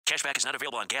Cashback is not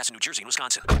available on gas in New Jersey and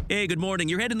Wisconsin. Hey, good morning.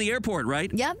 You're heading to the airport,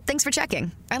 right? Yep, thanks for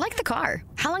checking. I like the car.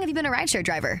 How long have you been a rideshare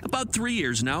driver? About 3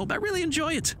 years now. I really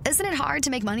enjoy it. Isn't it hard to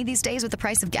make money these days with the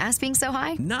price of gas being so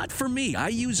high? Not for me. I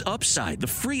use Upside, the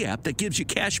free app that gives you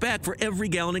cash back for every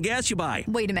gallon of gas you buy.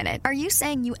 Wait a minute. Are you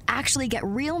saying you actually get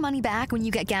real money back when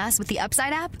you get gas with the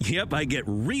Upside app? Yep, I get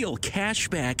real cash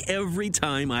back every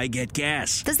time I get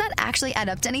gas. Does that actually add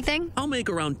up to anything? I'll make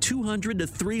around $200 to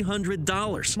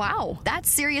 $300. Wow, that's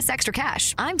serious extra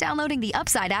cash. I'm downloading the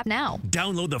Upside app now.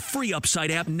 Download the free Upside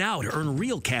app now to earn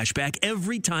real cash back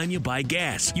every time you buy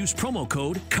gas. Use promo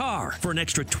code CAR for an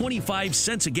extra 25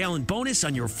 cents a gallon bonus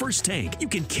on your first tank. You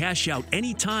can cash out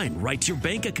anytime right to your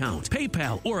bank account,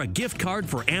 PayPal, or a gift card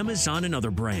for Amazon and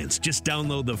other brands. Just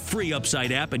download the free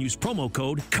Upside app and use promo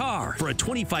code CAR for a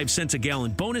 25 cents a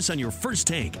gallon bonus on your first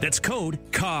tank. That's code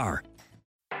CAR.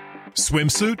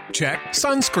 Swimsuit? Check.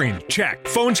 Sunscreen? Check.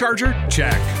 Phone charger?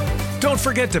 Check. Don't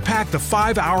forget to pack the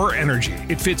 5-Hour Energy.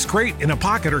 It fits great in a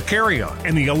pocket or carry-on,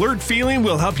 and the alert feeling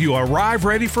will help you arrive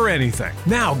ready for anything.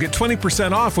 Now get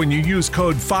 20% off when you use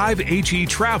code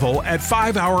 5HETRAVEL at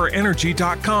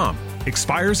 5hourenergy.com.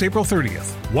 Expires April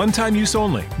 30th. One-time use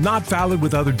only. Not valid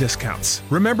with other discounts.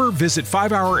 Remember, visit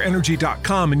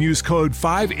 5hourenergy.com and use code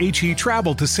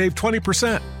 5HETRAVEL to save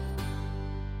 20%.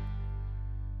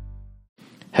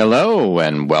 Hello,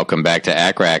 and welcome back to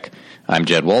ACCRAC. I'm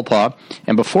Jed Wolpaw,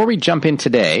 and before we jump in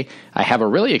today, I have a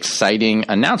really exciting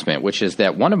announcement, which is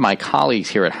that one of my colleagues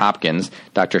here at Hopkins,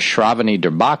 Dr. Shravani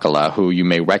Dirbakala, who you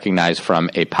may recognize from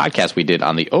a podcast we did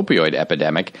on the opioid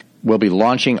epidemic, will be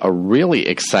launching a really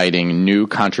exciting new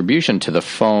contribution to the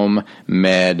foam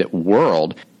med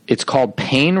world. It's called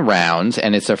Pain Rounds,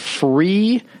 and it's a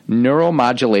free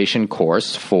neuromodulation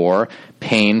course for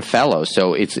pain fellows.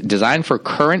 So it's designed for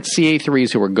current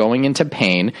CA3s who are going into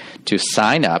pain to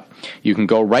sign up. You can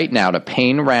go right now to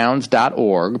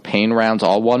painrounds.org, painrounds,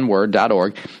 all one word,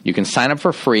 .org. You can sign up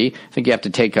for free. I think you have to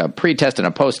take a pre-test and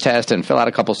a post-test and fill out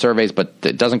a couple surveys, but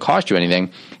it doesn't cost you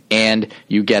anything. And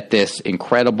you get this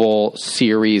incredible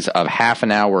series of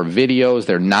half-an-hour videos.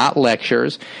 They're not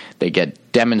lectures. They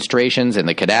get demonstrations in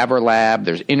the cadaver lab.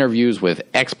 There's interviews with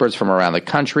experts from around the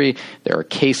country. There are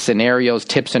case scenarios,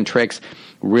 tips and tricks.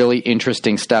 Really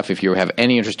interesting stuff. If you have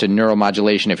any interest in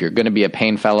neuromodulation, if you're going to be a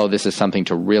pain fellow, this is something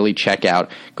to really check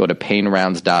out. Go to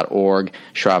painrounds.org.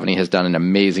 Shravani has done an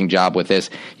amazing job with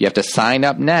this. You have to sign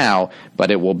up now,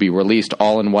 but it will be released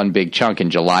all in one big chunk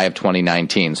in July of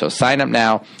 2019. So sign up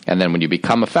now, and then when you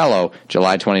become a fellow,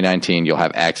 July 2019, you'll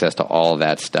have access to all of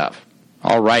that stuff.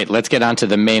 All right, let's get on to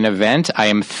the main event. I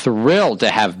am thrilled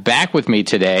to have back with me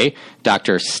today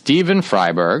Dr. Steven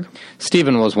Freiberg.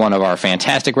 Steven was one of our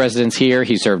fantastic residents here.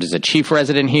 He served as a chief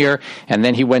resident here, and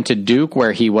then he went to Duke,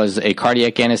 where he was a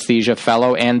cardiac anesthesia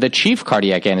fellow and the chief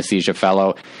cardiac anesthesia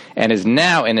fellow, and is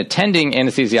now an attending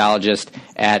anesthesiologist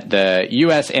at the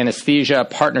U.S. Anesthesia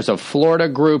Partners of Florida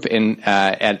group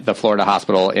at the Florida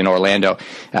Hospital in Orlando.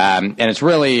 And it's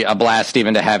really a blast,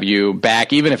 Steven, to have you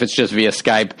back, even if it's just via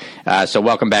Skype. So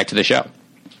welcome back to the show.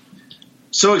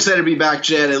 So excited to be back,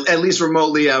 Jed. At least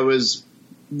remotely, I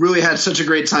really had such a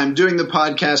great time doing the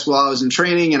podcast while I was in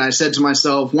training, and I said to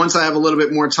myself, once I have a little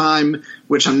bit more time,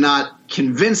 which I'm not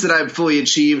convinced that I've fully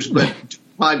achieved, but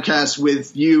podcast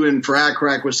with you and for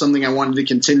ACCRAC was something I wanted to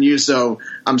continue, so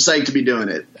I'm psyched to be doing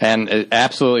it. And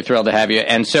absolutely thrilled to have you.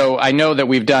 And so I know that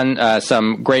we've done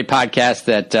some great podcasts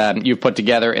that you've put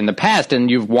together in the past,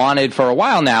 and you've wanted for a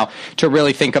while now to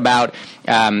really think about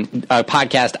a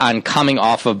podcast on coming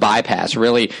off of bypass,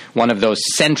 really one of those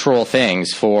central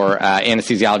things for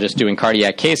anesthesiologists doing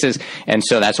cardiac cases. And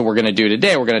so that's what we're going to do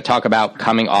today. We're going to talk about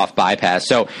coming off bypass.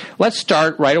 So let's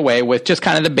start right away with just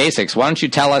kind of the basics. Why don't you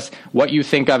tell us what you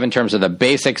think of in terms of the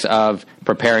basics of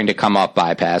preparing to come off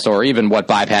bypass, or even what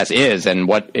bypass is and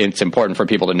what it's important for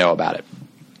people to know about it?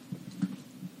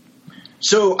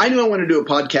 So I knew I wanted to do a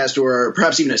podcast, or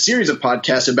perhaps even a series of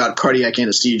podcasts about cardiac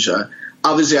anesthesia.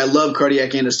 Obviously, I love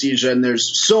cardiac anesthesia, and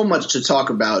there's so much to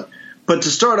talk about. But to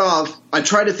start off, I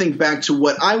try to think back to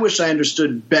what I wish I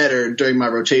understood better during my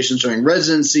rotations during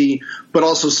residency, but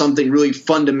also something really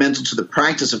fundamental to the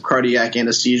practice of cardiac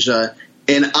anesthesia.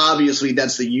 And obviously,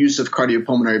 that's the use of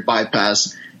cardiopulmonary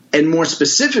bypass, and more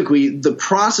specifically, the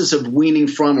process of weaning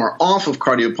from or off of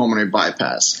cardiopulmonary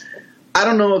bypass. I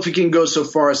don't know if we can go so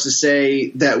far as to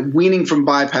say that weaning from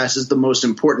bypass is the most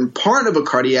important part of a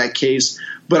cardiac case,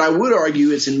 but I would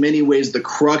argue it's in many ways the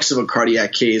crux of a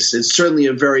cardiac case. It's certainly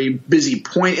a very busy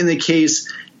point in the case,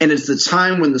 and it's the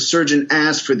time when the surgeon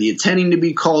asks for the attending to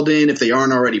be called in if they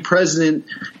aren't already present.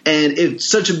 And it's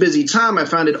such a busy time, I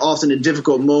found it often a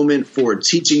difficult moment for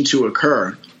teaching to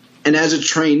occur. And as a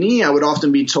trainee, I would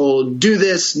often be told, do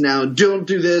this, now don't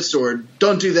do this, or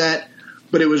don't do that.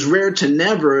 But it was rare to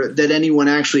never that anyone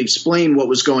actually explained what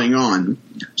was going on.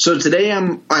 So today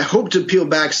I hope to peel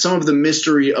back some of the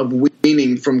mystery of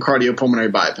weaning from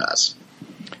cardiopulmonary bypass.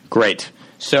 Great.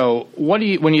 So when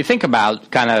you think about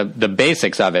kind of the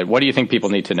basics of it, what do you think people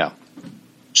need to know?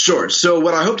 Sure. So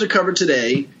what I hope to cover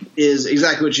today is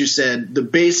exactly what you said, the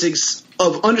basics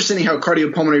of understanding how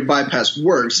cardiopulmonary bypass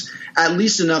works, at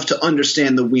least enough to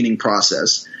understand the weaning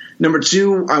process. Number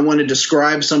 2, I want to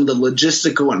describe some of the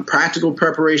logistical and practical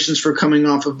preparations for coming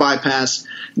off of bypass.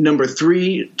 Number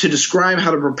 3, to describe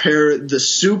how to prepare the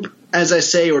soup, as I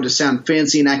say, or to sound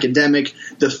fancy and academic,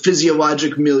 the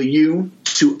physiologic milieu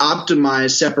to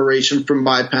optimize separation from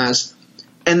bypass.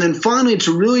 And then finally,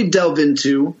 to really delve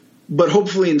into, but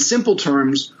hopefully in simple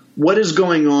terms, what is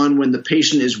going on when the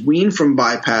patient is weaned from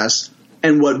bypass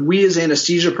and what we as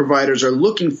anesthesia providers are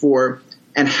looking for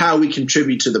and how we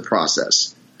contribute to the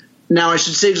process. Now, I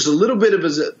should say just a little bit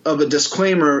of a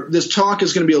disclaimer. This talk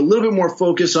is going to be a little bit more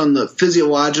focused on the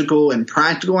physiological and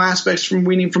practical aspects from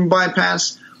weaning from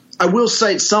bypass. I will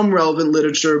cite some relevant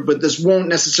literature, but this won't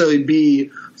necessarily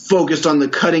be focused on the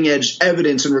cutting-edge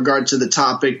evidence in regard to the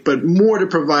topic, but more to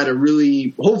provide a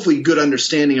really, hopefully, good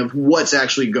understanding of what's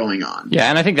actually going on. Yeah,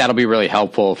 and I think that'll be really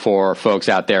helpful for folks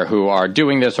out there who are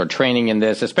doing this or training in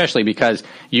this, especially because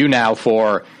you now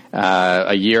for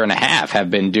a year and a half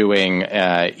have been doing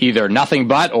either nothing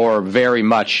but or very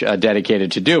much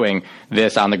dedicated to doing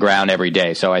this on the ground every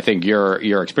day. So I think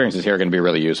your experiences here are going to be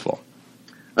really useful.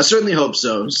 I certainly hope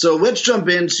so. So let's jump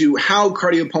into how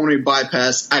cardiopulmonary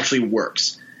bypass actually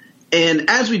works. And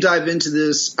as we dive into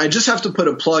this, I just have to put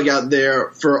a plug out there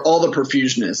for all the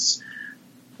perfusionists.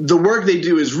 The work they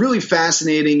do is really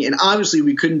fascinating, and obviously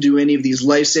we couldn't do any of these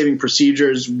life-saving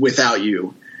procedures without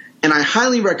you. And I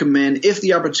highly recommend, if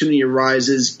the opportunity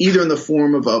arises, either in the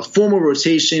form of a formal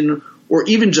rotation or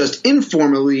even just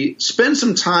informally, spend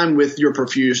some time with your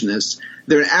perfusionists.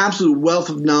 They're an absolute wealth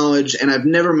of knowledge, and I've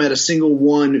never met a single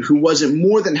one who wasn't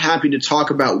more than happy to talk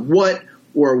about what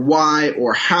or why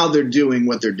or how they're doing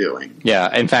what they're doing.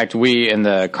 Yeah. In fact, we in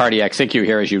the cardiac SICU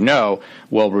here, as you know,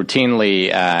 will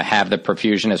routinely have the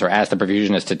perfusionist or ask the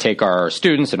perfusionist to take our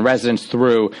students and residents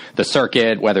through the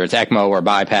circuit, whether it's ECMO or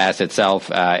bypass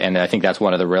itself. And I think that's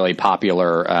one of the really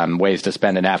popular ways to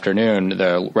spend an afternoon.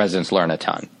 The residents learn a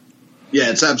ton. Yeah,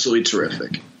 it's absolutely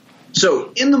terrific.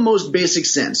 So in the most basic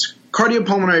sense,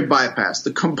 cardiopulmonary bypass,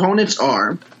 the components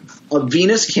are a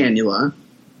venous cannula,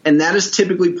 and that is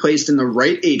typically placed in the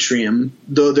right atrium,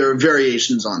 though there are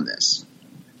variations on this.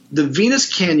 The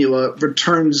venous cannula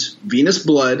returns venous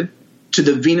blood to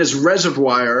the venous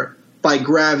reservoir by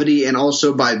gravity and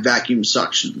also by vacuum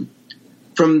suction.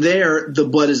 From there, the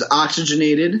blood is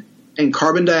oxygenated and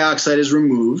carbon dioxide is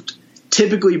removed,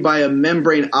 typically by a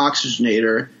membrane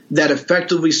oxygenator that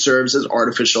effectively serves as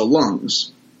artificial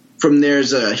lungs. From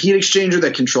there's a heat exchanger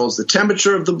that controls the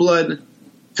temperature of the blood,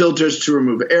 filters to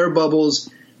remove air bubbles,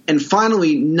 and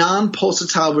finally,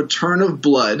 non-pulsatile return of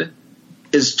blood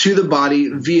is to the body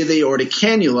via the aortic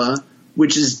cannula,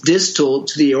 which is distal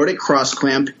to the aortic cross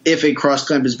clamp if a cross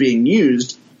clamp is being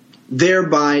used,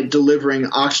 thereby delivering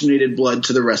oxygenated blood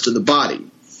to the rest of the body.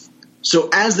 So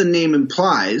as the name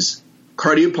implies,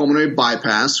 cardiopulmonary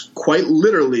bypass, quite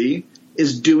literally,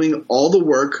 is doing all the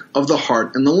work of the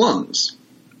heart and the lungs.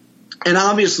 And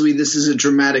obviously, this is a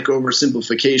dramatic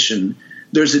oversimplification.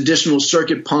 There's additional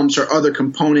circuit pumps or other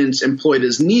components employed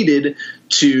as needed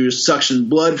to suction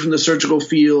blood from the surgical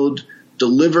field,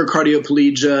 deliver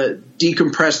cardioplegia,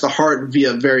 decompress the heart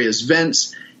via various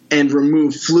vents, and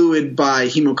remove fluid by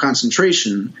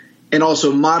hemoconcentration. And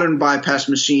also modern bypass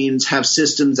machines have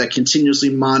systems that continuously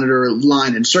monitor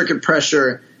line and circuit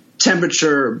pressure,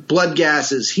 temperature, blood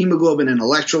gases, hemoglobin, and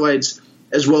electrolytes,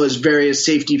 as well as various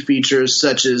safety features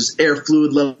such as air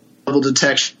fluid level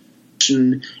detection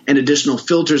and additional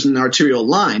filters in the arterial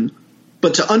line.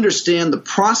 But to understand the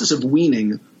process of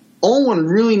weaning, all one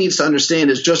really needs to understand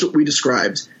is just what we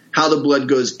described, how the blood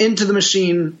goes into the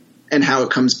machine and how it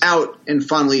comes out and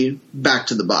finally back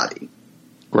to the body.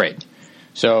 Great.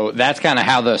 So that's kind of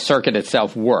how the circuit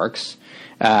itself works.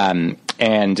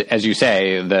 And as you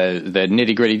say, the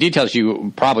nitty-gritty details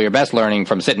you probably are best learning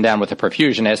from sitting down with a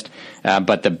perfusionist,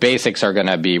 but the basics are going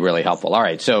to be really helpful. All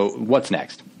right, so what's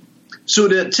next? So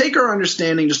to take our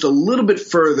understanding just a little bit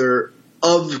further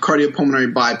of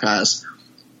cardiopulmonary bypass,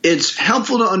 it's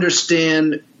helpful to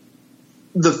understand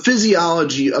the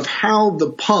physiology of how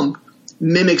the pump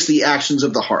mimics the actions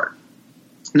of the heart.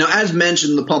 Now, as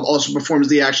mentioned, the pump also performs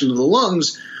the actions of the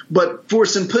lungs, but for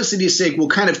simplicity's sake, we'll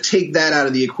kind of take that out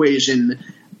of the equation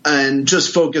and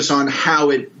just focus on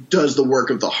how it does the work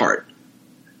of the heart.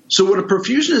 So what a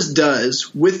perfusionist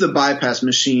does with the bypass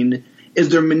machine is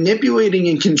they're manipulating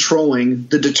and controlling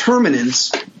the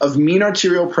determinants of mean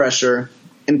arterial pressure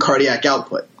and cardiac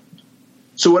output.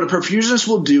 So what a perfusionist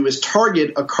will do is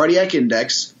target a cardiac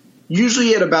index,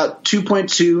 usually at about 2.2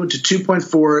 to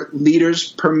 2.4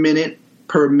 liters per minute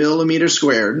per millimeter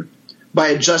squared, by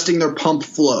adjusting their pump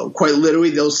flow. Quite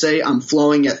literally, they'll say, I'm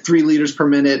flowing at 3 liters per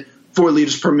minute, 4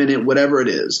 liters per minute, whatever it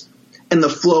is. And the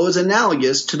flow is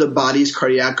analogous to the body's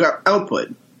cardiac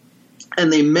output.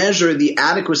 And they measure the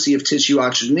adequacy of tissue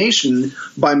oxygenation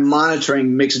by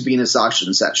monitoring mixed venous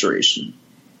oxygen saturation.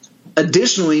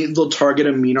 Additionally, they'll target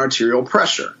a mean arterial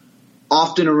pressure,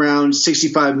 often around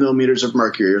 65 millimeters of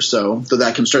mercury or so, though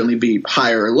that can certainly be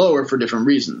higher or lower for different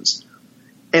reasons.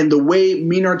 And the way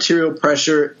mean arterial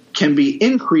pressure can be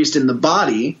increased in the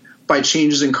body by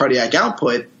changes in cardiac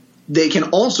output, they can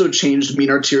also change mean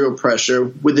arterial pressure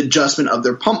with adjustment of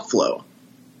their pump flow.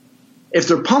 If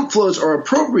their pump flows are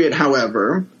appropriate,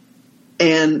 however,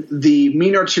 and the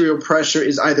mean arterial pressure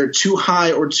is either too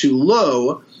high or too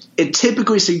low, it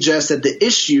typically suggests that the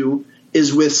issue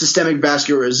is with systemic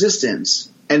vascular resistance,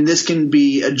 and this can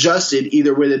be adjusted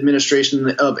either with administration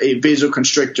of a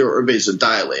vasoconstrictor or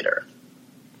vasodilator.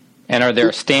 And are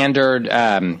there standard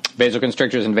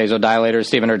vasoconstrictors and vasodilators,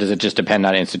 Stephen, or does it just depend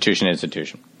on institution to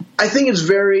institution? I think it's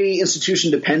very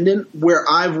institution dependent. Where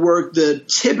I've worked, the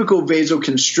typical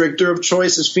vasoconstrictor of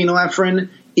choice is phenylephrine,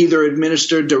 either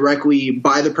administered directly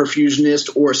by the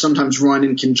perfusionist or sometimes run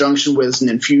in conjunction with an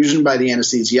infusion by the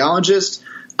anesthesiologist.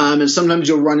 And sometimes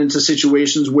you'll run into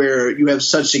situations where you have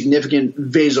such significant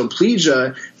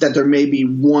vasoplegia that there may be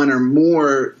one or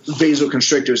more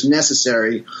vasoconstrictors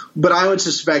necessary. But I would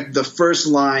suspect the first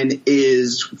line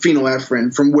is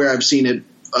phenylephrine, from where I've seen it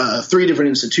 3 different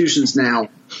institutions now.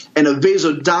 And a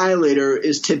vasodilator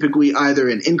is typically either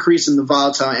an increase in the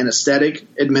volatile anesthetic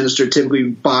administered typically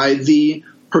by the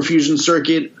perfusion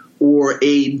circuit, or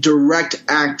a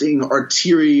direct-acting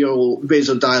arterial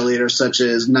vasodilator such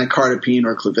as nicardipine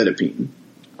or clofidipine.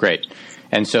 Great.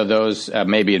 And so those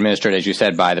may be administered, as you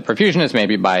said, by the perfusionist,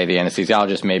 maybe by the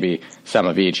anesthesiologist, maybe some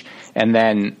of each. And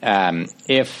then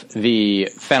if the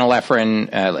phenylephrine,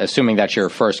 assuming that's your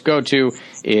first go-to,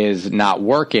 is not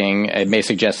working, it may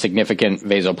suggest significant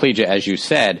vasoplegia, as you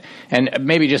said. And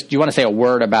maybe just, do you want to say a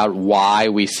word about why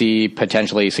we see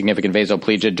potentially significant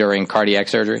vasoplegia during cardiac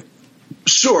surgery?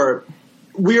 Sure.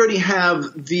 We already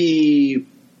have the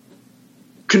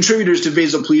contributors to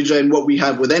vasoplegia in what we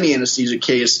have with any anesthesia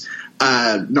case.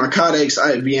 Narcotics,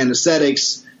 IV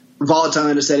anesthetics, volatile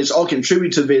anesthetics all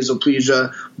contribute to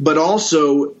vasoplegia, but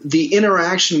also the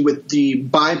interaction with the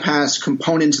bypass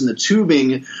components in the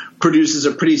tubing produces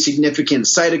a pretty significant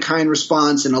cytokine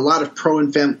response and a lot of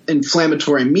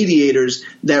pro-inflammatory mediators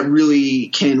that really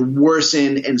can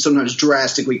worsen and sometimes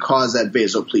drastically cause that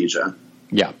vasoplegia.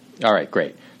 Yeah. All right,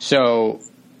 great. So,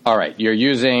 all right, you're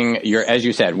using as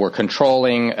you said, we're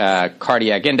controlling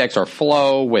cardiac index or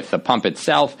flow with the pump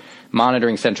itself,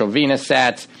 monitoring central venous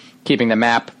sats, keeping the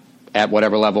map at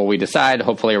whatever level we decide,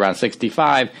 hopefully around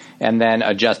 65, and then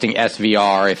adjusting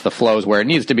SVR if the flow's where it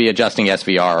needs to be, adjusting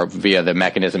SVR via the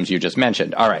mechanisms you just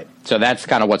mentioned. All right, so that's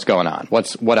kind of what's going on.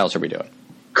 What else are we doing?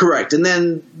 Correct. And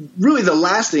then really the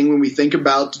last thing when we think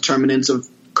about determinants of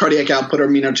cardiac output or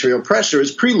mean arterial pressure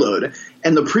is preload.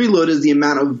 And the preload is the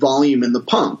amount of volume in the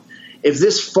pump. If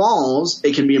this falls,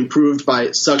 it can be improved by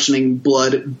suctioning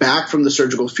blood back from the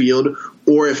surgical field,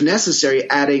 or if necessary,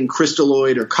 adding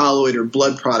crystalloid or colloid or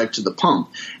blood product to the pump.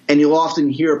 And you'll often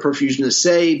hear a perfusionist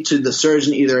say to the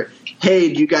surgeon either,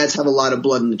 hey, do you guys have a lot of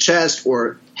blood in the chest?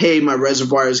 Or, hey, my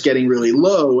reservoir is getting really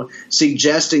low,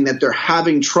 suggesting that they're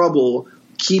having trouble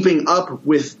keeping up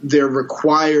with their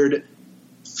required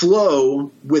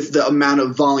flow with the amount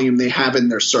of volume they have in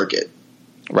their circuit.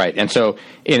 Right. And so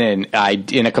in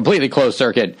a completely closed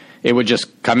circuit, it would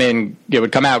just come in, it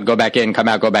would come out, go back in, come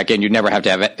out, go back in. You'd never have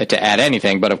to add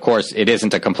anything. But, of course, it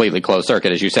isn't a completely closed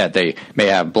circuit. As you said, they may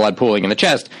have blood pooling in the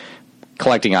chest,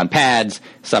 collecting on pads,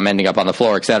 some ending up on the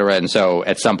floor, et cetera. And so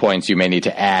at some points you may need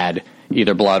to add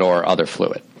either blood or other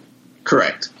fluid.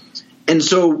 Correct. And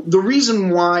so the reason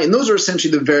why – and those are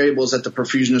essentially the variables that the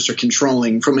perfusionists are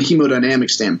controlling from a hemodynamic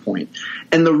standpoint.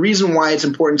 And the reason why it's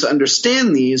important to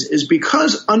understand these is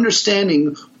because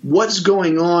understanding what's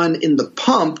going on in the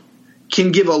pump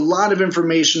can give a lot of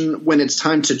information when it's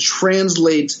time to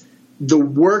translate the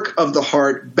work of the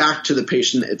heart back to the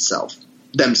patient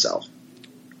themselves.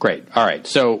 Great. All right.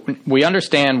 So we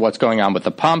understand what's going on with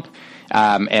the pump.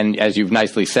 And as you've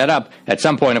nicely set up, at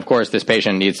some point, of course, this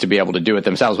patient needs to be able to do it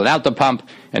themselves without the pump.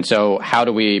 And so how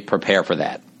do we prepare for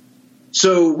that?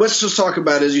 So let's just talk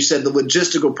about, as you said, the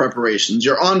logistical preparations.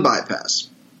 You're on bypass.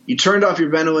 You turned off your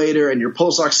ventilator and your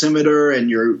pulse oximeter, and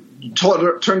you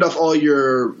turned off all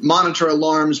your monitor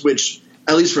alarms, which,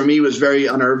 at least for me, was very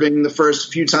unnerving the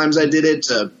first few times I did it,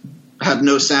 to have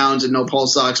no sounds and no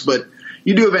pulse ox, but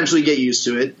you do eventually get used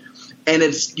to it. And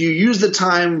you use the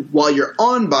time while you're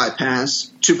on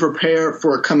bypass to prepare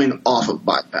for coming off of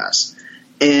bypass.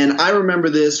 And I remember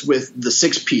this with the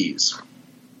 6 Ps.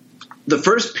 The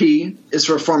first P is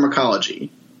for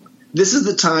pharmacology. This is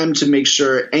the time to make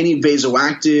sure any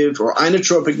vasoactive or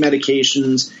inotropic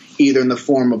medications, either in the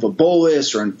form of a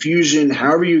bolus or infusion,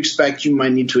 however you expect you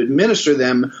might need to administer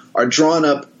them, are drawn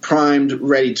up, primed,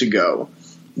 ready to go.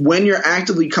 When you're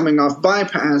actively coming off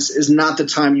bypass is not the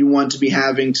time you want to be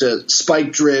having to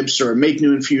spike drips or make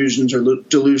new infusions or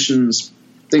dilutions,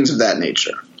 things of that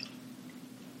nature.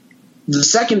 The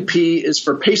second P is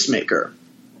for pacemaker.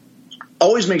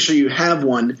 Always make sure you have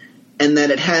one and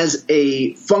that it has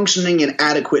a functioning and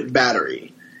adequate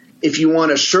battery. If you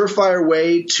want a surefire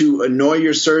way to annoy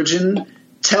your surgeon,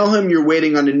 tell him you're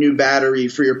waiting on a new battery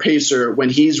for your pacer when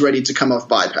he's ready to come off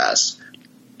bypass.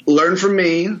 Learn from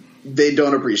me. They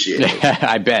don't appreciate it.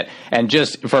 I bet. And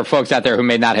just for folks out there who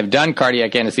may not have done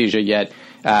cardiac anesthesia yet,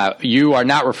 you are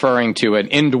not referring to an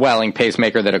indwelling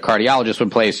pacemaker that a cardiologist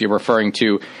would place. You're referring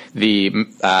to the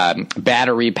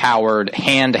battery-powered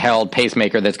handheld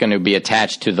pacemaker that's going to be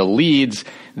attached to the leads,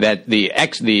 that the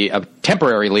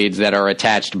temporary leads that are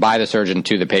attached by the surgeon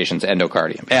to the patient's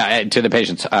endocardium, to the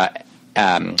patient's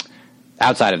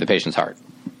outside of the patient's heart.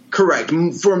 Correct.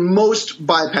 For most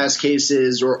bypass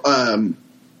cases or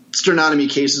sternotomy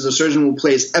cases, a surgeon will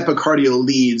place epicardial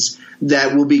leads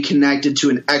that will be connected to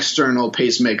an external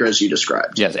pacemaker, as you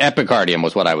described. Yes, epicardium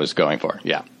was what I was going for.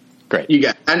 Yeah, great. You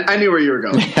got it. I knew where you were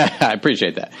going. I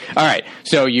appreciate that. All right,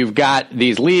 so you've got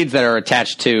these leads that are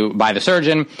attached by the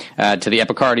surgeon to the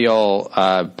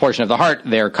epicardial portion of the heart.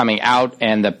 They're coming out,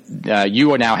 and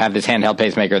you now have this handheld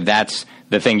pacemaker. That's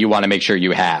the thing you want to make sure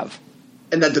you have.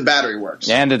 And that the battery works.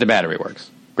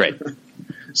 Great.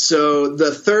 So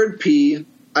the third P,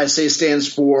 I say,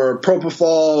 stands for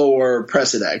propofol or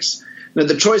Precedex. Now,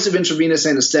 the choice of intravenous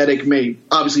anesthetic may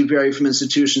obviously vary from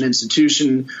institution to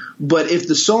institution, but if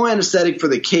the sole anesthetic for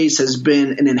the case has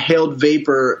been an inhaled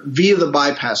vapor via the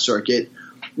bypass circuit,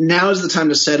 now is the time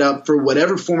to set up for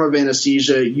whatever form of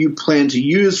anesthesia you plan to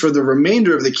use for the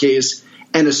remainder of the case,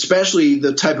 and especially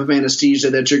the type of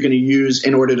anesthesia that you're going to use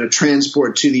in order to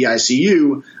transport to the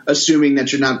ICU, assuming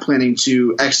that you're not planning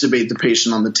to extubate the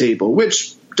patient on the table,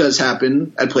 which does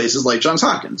happen at places like Johns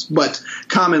Hopkins. But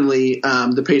commonly,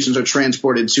 the patients are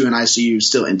transported to an ICU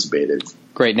still intubated.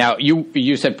 Great. Now,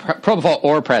 you said propofol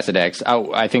or Precedex.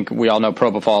 I think we all know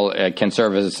propofol can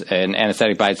serve as an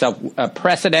anesthetic by itself.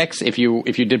 Precedex, if you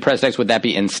did Precedex, would that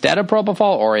be instead of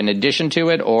propofol or in addition to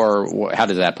it, or how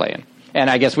does that play in? And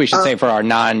I guess we should say for our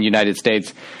non-United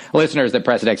States listeners that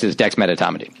Precedex is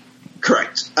dexmedetomidine.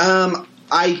 Correct.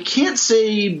 I can't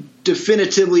say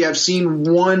definitively I've seen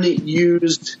one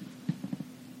used.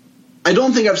 I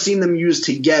don't think I've seen them used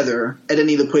together at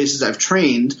any of the places I've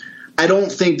trained. I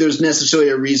don't think there's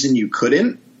necessarily a reason you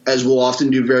couldn't, as we'll often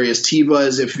do various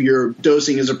TIVAs if your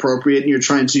dosing is appropriate and you're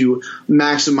trying to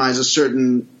maximize a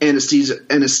certain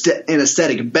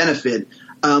anesthetic benefit.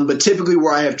 But typically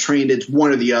where I have trained, it's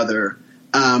one or the other.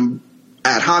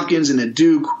 At Hopkins and at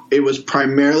Duke, it was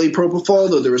primarily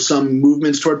propofol, though there were some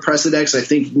movements toward Precedex. I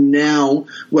think now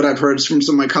what I've heard from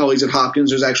some of my colleagues at Hopkins,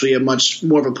 there's actually a much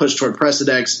more of a push toward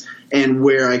Precedex. And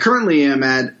where I currently am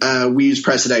at, we use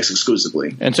Precedex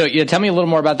exclusively. And so, tell me a little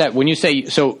more about that. When you say,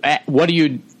 what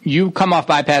do you come off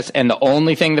bypass and the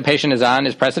only thing the patient is on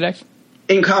is Precedex?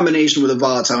 In combination with a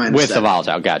volatile anesthetic. With the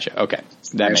volatile, gotcha. Okay,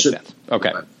 that makes sense.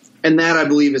 Okay. And that, I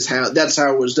believe, that's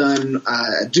how it was done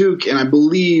at Duke, and I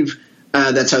believe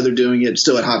that's how they're doing it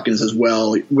still at Hopkins as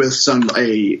well, with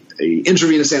a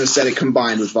intravenous anesthetic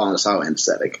combined with volatile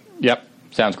anesthetic. Yep,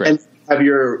 sounds great. And have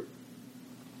your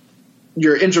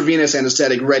intravenous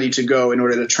anesthetic ready to go in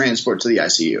order to transport to the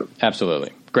ICU.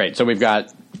 Absolutely. Great. So we've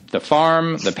got the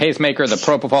pharm, the pacemaker, the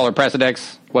propofol or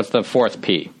Precedex. What's the fourth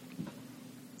P?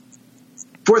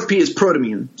 Fourth P is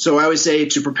protamine. So I always say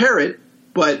to prepare it,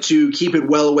 but to keep it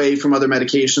well away from other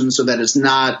medications so that it's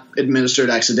not administered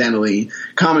accidentally.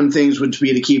 Common things would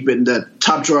be to keep it in the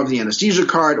top drawer of the anesthesia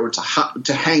cart or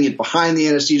to hang it behind the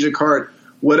anesthesia cart.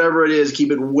 Whatever it is,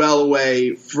 keep it well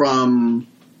away from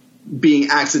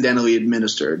being accidentally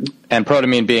administered. And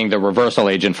protamine being the reversal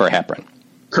agent for heparin.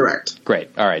 Correct. Great.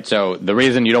 All right. So the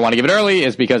reason you don't want to give it early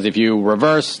is because if you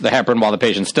reverse the heparin while the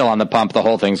patient's still on the pump, the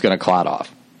whole thing's going to clot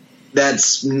off.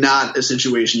 that's not a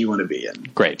situation you want to be in.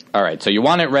 Great. All right. So you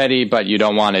want it ready, but you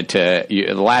don't want it to.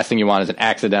 The last thing you want is an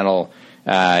accidental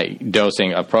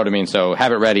dosing of protamine. So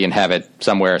have it ready and have it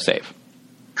somewhere safe.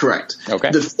 Correct.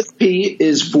 Okay. The fifth P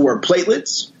is for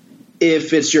platelets.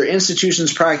 If it's your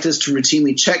institution's practice to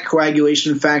routinely check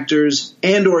coagulation factors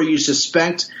and or you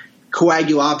suspect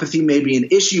coagulopathy may be an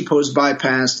issue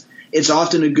post-bypass, it's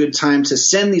often a good time to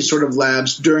send these sort of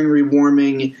labs during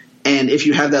rewarming, and if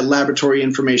you have that laboratory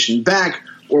information back,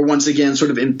 or once again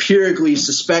sort of empirically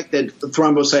suspect that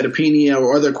thrombocytopenia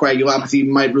or other coagulopathy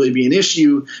might really be an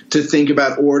issue, to think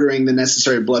about ordering the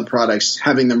necessary blood products,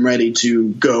 having them ready to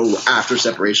go after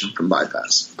separation from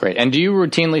bypass. Great. And do you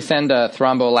routinely send a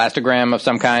thromboelastogram of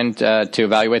some kind to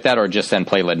evaluate that, or just send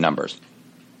platelet numbers?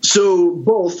 So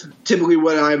both. Typically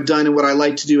what I've done and what I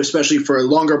like to do, especially for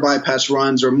longer bypass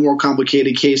runs or more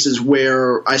complicated cases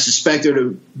where I suspect there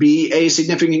to be a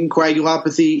significant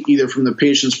coagulopathy, either from the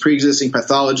patient's pre-existing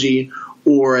pathology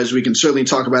or, as we can certainly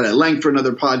talk about at length for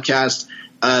another podcast,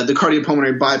 the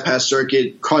cardiopulmonary bypass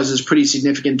circuit causes pretty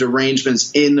significant derangements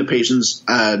in the patient's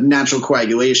natural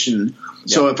coagulation. Yep.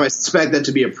 So if I suspect that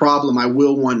to be a problem, I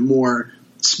will want more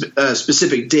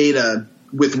specific data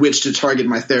with which to target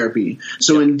my therapy.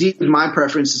 So indeed, my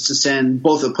preference is to send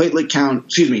both a platelet count,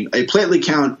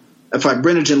 a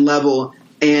fibrinogen level,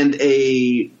 and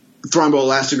a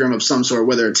thromboelastogram of some sort,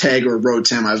 whether a TEG or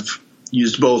ROTEM. I've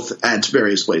used both at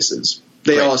various places.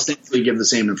 They all essentially give the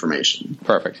same information.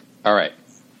 Perfect. All right.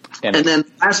 And then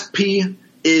last P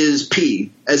is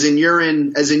pee, as in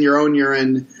urine, as in your own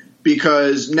urine,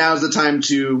 because now's the time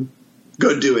to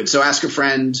go do it. So ask a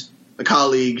friend, a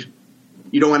colleague.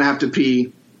 You don't want to have to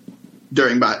pee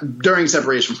during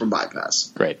separation from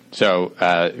bypass. Great. So,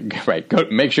 Go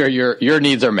make sure your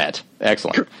needs are met.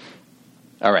 Excellent.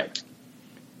 All right.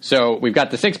 So we've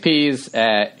got the 6 Ps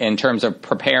in terms of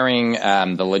preparing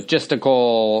the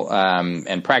logistical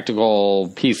and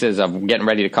practical pieces of getting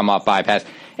ready to come off bypass.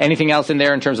 Anything else in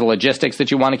there in terms of logistics that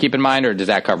you want to keep in mind, or does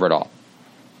that cover it all?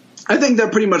 I think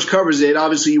that pretty much covers it.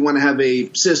 Obviously, you want to have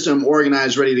a system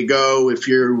organized, ready to go. If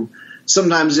you're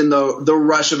sometimes in the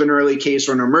rush of an early case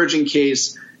or an emerging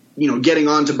case, getting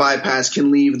onto bypass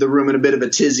can leave the room in a bit of a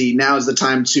tizzy. Now is the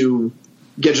time to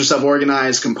get yourself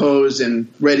organized, composed, and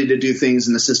ready to do things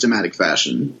in a systematic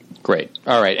fashion. Great.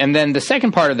 All right. And then the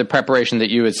second part of the preparation that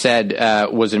you had said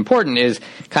was important is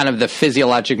kind of the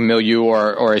physiologic milieu,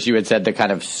 or as you had said, the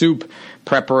kind of soup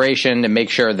preparation to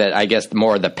make sure that, I guess,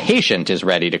 more the patient is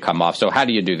ready to come off. So how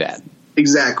do you do that?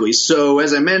 Exactly. So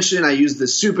as I mentioned, I use the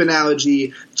soup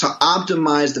analogy to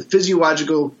optimize the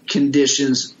physiological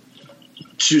conditions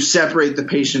to separate the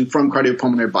patient from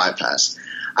cardiopulmonary bypass.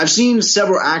 I've seen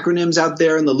several acronyms out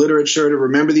there in the literature to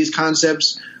remember these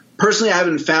concepts. Personally, I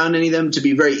haven't found any of them to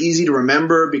be very easy to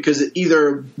remember because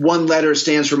either one letter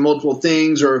stands for multiple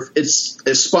things or it's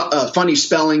a funny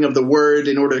spelling of the word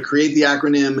in order to create the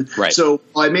acronym. Right. So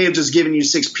I may have just given you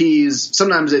 6 Ps.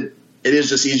 Sometimes it is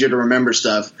just easier to remember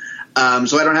stuff.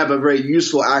 So I don't have a very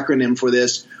useful acronym for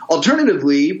this.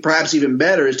 Alternatively, perhaps even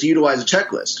better, is to utilize a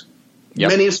checklist. Yep.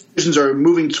 Many institutions are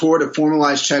moving toward a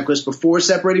formalized checklist before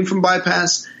separating from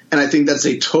bypass, and I think that's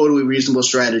a totally reasonable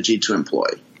strategy to employ.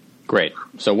 Great.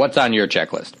 So what's on your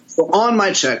checklist? So on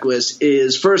my checklist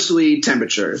is firstly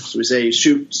temperature. So we say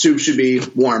soup should be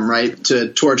warm, right,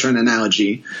 to torture an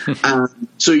analogy.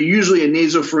 So usually a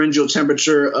nasopharyngeal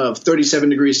temperature of 37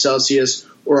 degrees Celsius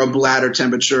or a bladder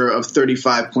temperature of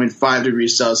 35.5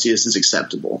 degrees Celsius is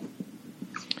acceptable.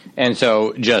 And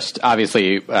so just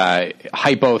obviously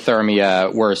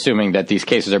hypothermia, we're assuming that these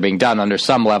cases are being done under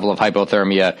some level of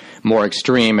hypothermia, more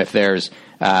extreme if there's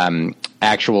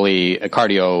actually a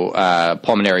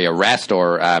cardiopulmonary arrest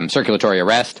or circulatory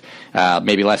arrest,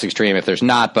 maybe less extreme if there's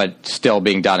not, but still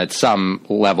being done at some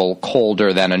level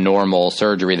colder than a normal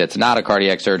surgery that's not a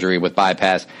cardiac surgery with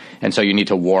bypass. And so you need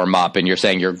to warm up, and you're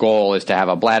saying your goal is to have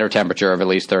a bladder temperature of at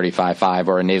least 35.5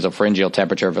 or a nasopharyngeal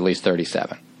temperature of at least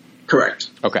 37. Correct.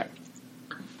 Okay.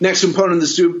 Next component of the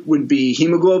soup would be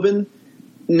hemoglobin.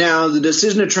 Now, the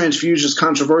decision to transfuse is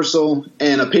controversial,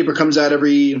 and a paper comes out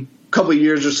every couple of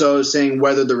years or so saying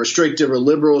whether the restrictive or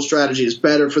liberal strategy is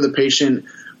better for the patient.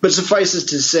 But suffices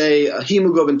to say a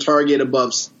hemoglobin target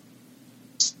above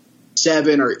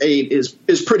 7 or 8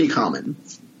 is pretty common.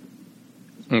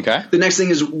 Okay. The next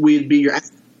thing would be your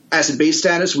acid-base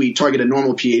status. We target a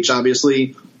normal pH,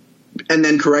 obviously, and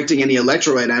then correcting any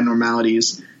electrolyte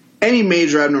abnormalities. Any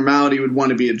major abnormality would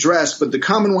want to be addressed, but the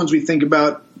common ones we think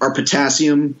about are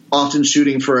potassium, often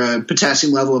shooting for a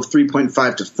potassium level of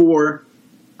 3.5 to 4.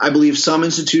 I believe some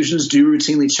institutions do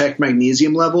routinely check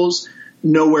magnesium levels.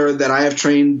 Nowhere that I have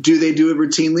trained do they do it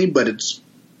routinely, but it's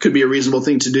could be a reasonable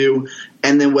thing to do.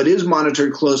 And then what is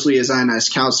monitored closely is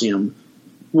ionized calcium.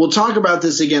 We'll talk about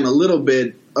this again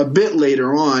a bit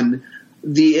later on.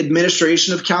 The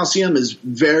administration of calcium is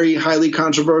very highly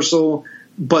controversial,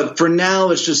 but for now,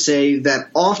 let's just say that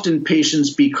often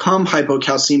patients become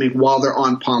hypocalcemic while they're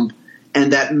on pump,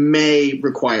 and that may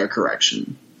require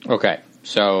correction. Okay,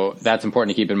 so that's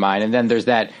important to keep in mind. And then there's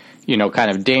that,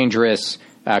 kind of dangerous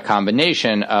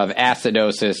combination of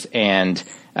acidosis and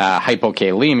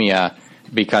hypokalemia,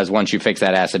 because once you fix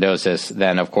that acidosis,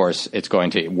 then, of course, it's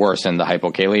going to worsen the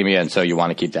hypokalemia, and so you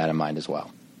want to keep that in mind as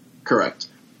well. Correct.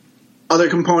 Other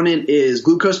component is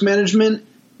glucose management.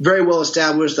 Very well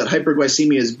established that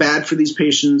hyperglycemia is bad for these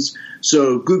patients,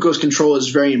 so glucose control is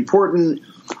very important.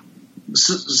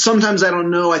 Sometimes I don't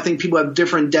know. I think people have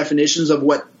different definitions of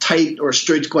what tight or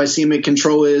strict glycemic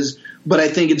control is, but I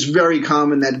think it's very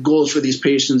common that goals for these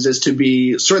patients is to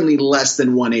be certainly less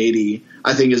than 180,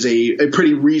 I think is a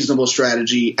pretty reasonable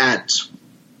strategy at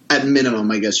minimum,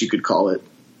 I guess you could call it.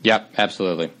 Yep,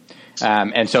 absolutely.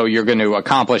 And so you're going to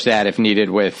accomplish that if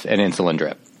needed with an insulin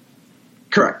drip.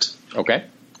 Correct. Okay.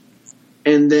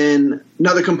 And then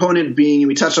another component being, and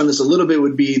we touched on this a little bit,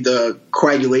 would be the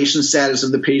coagulation status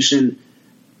of the patient.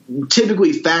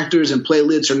 Typically, factors and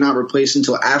platelets are not replaced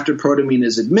until after protamine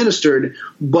is administered,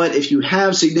 but if you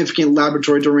have significant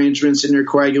laboratory derangements in your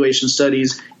coagulation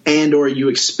studies and or you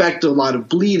expect a lot of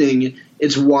bleeding,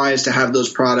 it's wise to have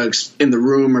those products in the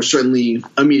room or certainly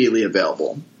immediately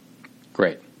available.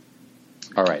 Great.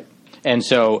 All right. And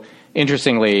so,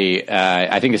 interestingly,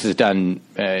 I think this is done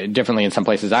differently in some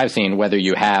places I've seen, whether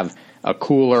you have a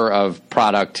cooler of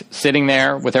product sitting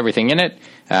there with everything in it,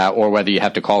 or whether you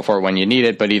have to call for it when you need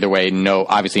it. But either way,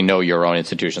 obviously know your own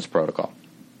institution's protocol.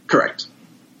 Correct.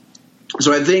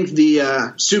 So I think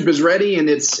the soup is ready, and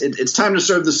it's time to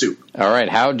serve the soup. All right.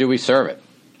 How do we serve it?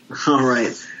 All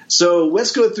right. So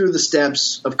let's go through the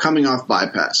steps of coming off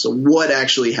bypass. So what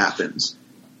actually happens?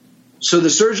 So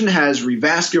the surgeon has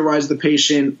revascularized the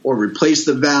patient or replaced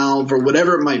the valve or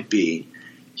whatever it might be.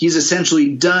 He's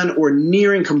essentially done or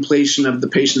nearing completion of the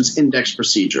patient's index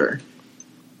procedure.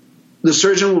 The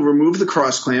surgeon will remove the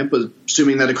cross clamp,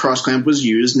 assuming that a cross clamp was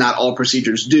used. Not all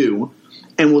procedures do,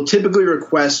 and will typically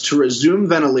request to resume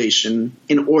ventilation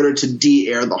in order to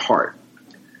de-air the heart.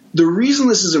 The reason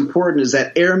this is important is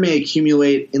that air may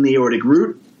accumulate in the aortic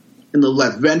root, in the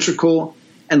left ventricle,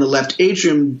 and the left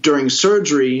atrium during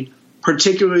surgery,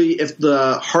 particularly if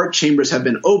the heart chambers have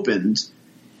been opened,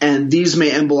 and these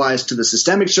may embolize to the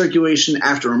systemic circulation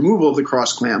after removal of the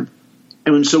cross clamp.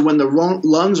 And so when the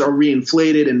lungs are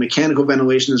reinflated and mechanical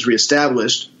ventilation is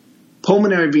reestablished,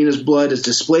 pulmonary venous blood is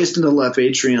displaced into the left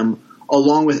atrium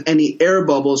along with any air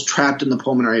bubbles trapped in the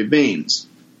pulmonary veins.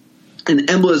 And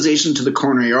embolization to the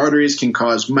coronary arteries can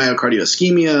cause myocardial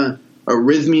ischemia,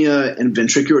 arrhythmia, and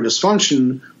ventricular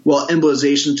dysfunction, while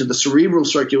embolization to the cerebral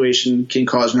circulation can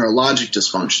cause neurologic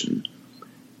dysfunction.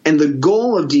 And the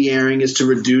goal of de-airing is to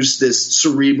reduce this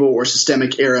cerebral or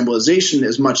systemic air embolization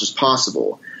as much as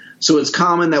possible. So it's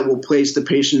common that we'll place the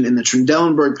patient in the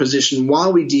Trendelenburg position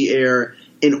while we de-air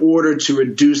in order to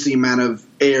reduce the amount of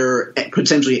air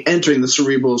potentially entering the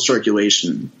cerebral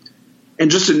circulation.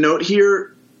 And just a note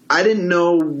here, I didn't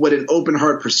know what an open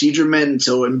heart procedure meant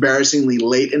until embarrassingly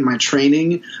late in my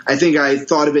training. I think I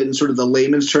thought of it in sort of the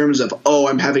layman's terms of,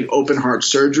 I'm having open heart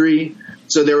surgery.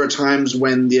 So there were times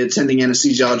when the attending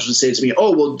anesthesiologist would say to me,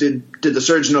 did the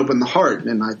surgeon open the heart?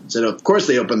 And I said, of course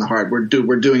they open the heart. We're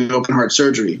doing open heart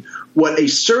surgery. What a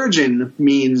surgeon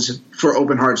means for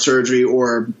open heart surgery,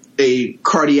 or a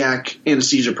cardiac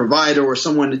anesthesia provider or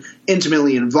someone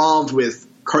intimately involved with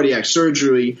cardiac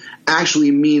surgery,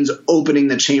 actually means opening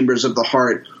the chambers of the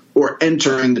heart or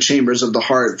entering the chambers of the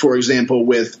heart, for example,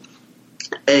 with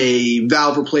a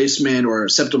valve replacement or a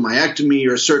septomyectomy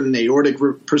or certain aortic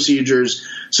procedures.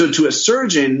 So to a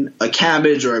surgeon, a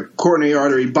CABG or a coronary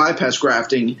artery bypass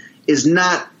grafting is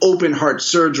not open heart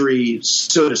surgery,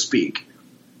 so to speak.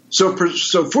 So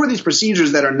for these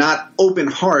procedures that are not open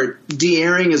heart,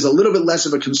 de-airing is a little bit less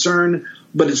of a concern,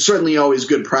 but it's certainly always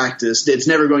good practice. It's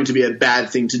never going to be a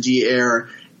bad thing to de-air.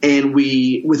 And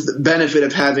with the benefit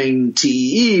of having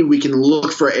TEE, we can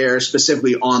look for air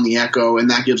specifically on the echo, and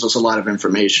that gives us a lot of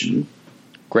information.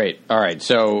 Great. All right.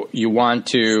 So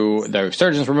the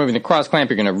surgeon's removing the cross clamp.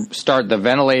 You're going to start the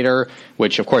ventilator,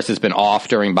 which, of course, has been off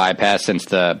during bypass since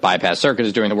the bypass circuit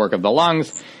is doing the work of the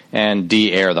lungs, and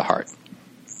de-air the heart.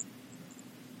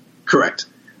 Correct.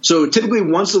 So typically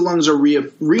once the lungs are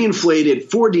reinflated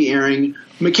for de-airing,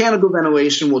 mechanical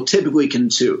ventilation will typically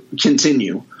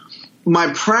continue.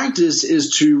 My practice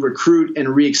is to recruit and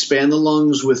re-expand the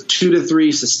lungs with 2 to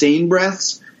 3 sustained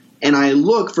breaths, and I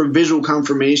look for visual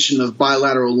confirmation of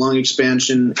bilateral lung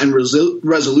expansion and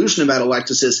resolution of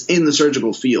atelectasis in the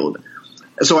surgical field.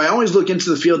 So I always look into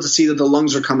the field to see that the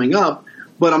lungs are coming up,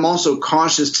 but I'm also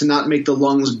cautious to not make the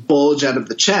lungs bulge out of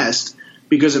the chest,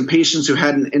 because in patients who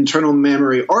had an internal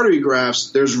mammary artery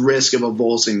grafts, there's risk of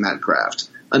avulsing that graft.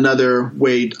 Another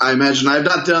way, I imagine, I've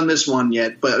not done this one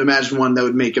yet, but imagine one that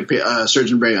would make a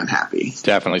surgeon very unhappy.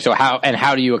 Definitely. So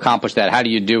how do you accomplish that? How do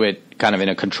you do it kind of in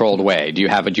a controlled way? Do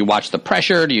you watch the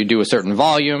pressure? Do you do a certain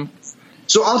volume?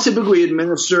 So I'll typically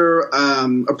administer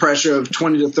a pressure of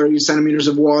 20 to 30 centimeters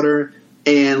of water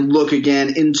and look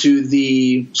again into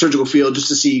the surgical field just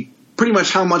to see pretty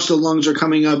much how much the lungs are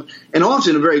coming up. And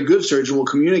often a very good surgeon will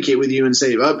communicate with you and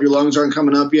say, oh, your lungs aren't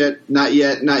coming up yet. Not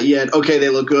yet. Not yet. Okay, they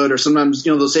look good. Or sometimes,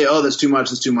 they'll say, oh, that's too much.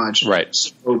 That's too much. Right.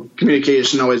 So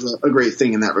communication is always a great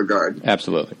thing in that regard.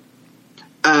 Absolutely.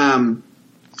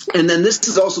 And then this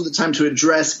is also the time to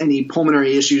address any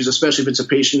pulmonary issues, especially if it's a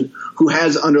patient who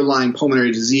has underlying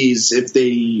pulmonary disease. If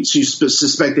you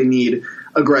suspect they need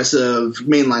aggressive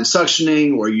mainline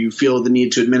suctioning, or you feel the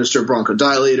need to administer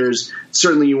bronchodilators,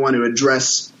 certainly you want to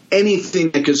address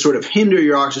anything that could sort of hinder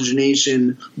your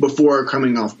oxygenation before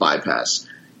coming off bypass.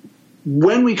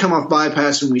 When we come off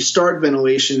bypass and we start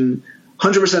ventilation,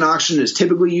 100% oxygen is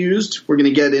typically used. We're going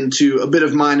to get into a bit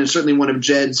of mine and certainly one of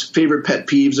Jed's favorite pet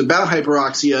peeves about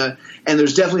hyperoxia, and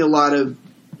there's definitely a lot of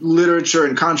literature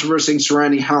and controversy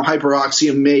surrounding how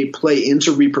hyperoxia may play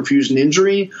into reperfusion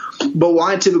injury. But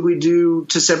what I typically do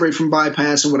to separate from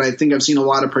bypass, and what I think I've seen a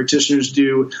lot of practitioners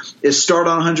do, is start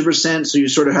on 100%, so you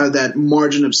sort of have that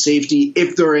margin of safety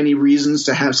if there are any reasons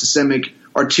to have systemic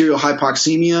arterial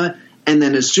hypoxemia. And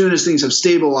then as soon as things have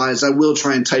stabilized, I will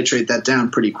try and titrate that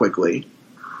down pretty quickly.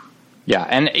 Yeah,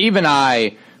 and even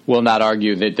I will not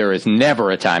argue that there is never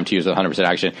a time to use 100%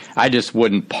 oxygen. I just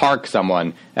wouldn't park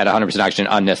someone at 100% oxygen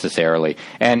unnecessarily.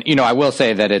 And, I will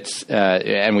say that it's,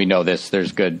 and we know this,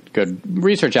 there's good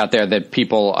research out there that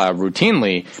people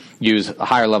routinely use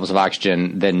higher levels of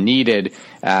oxygen than needed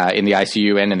in the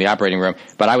ICU and in the operating room.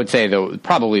 But I would say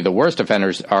probably the worst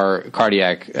offenders are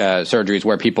cardiac surgeries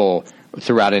where people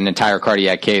throughout an entire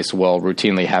cardiac case will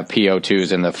routinely have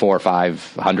PO2s in the 400 or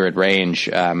 500 range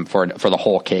for the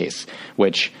whole case,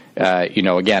 which,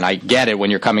 again, I get it.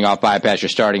 When you're coming off bypass, you're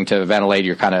starting to ventilate,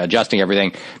 you're kind of adjusting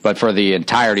everything, but for the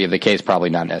entirety of the case, probably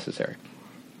not necessary.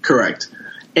 Correct.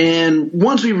 And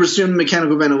once we resume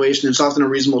mechanical ventilation, it's often a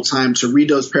reasonable time to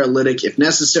redose paralytic if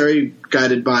necessary,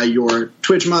 guided by your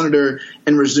twitch monitor,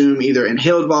 and resume either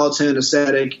inhaled volatile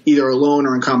anesthetic, either alone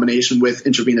or in combination with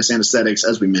intravenous anesthetics,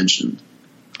 as we mentioned.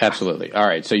 Absolutely. All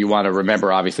right. So you want to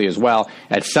remember, obviously, as well,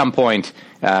 at some point,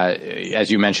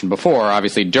 as you mentioned before,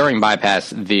 obviously during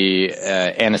bypass, the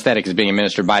anesthetic is being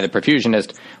administered by the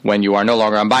perfusionist. When you are no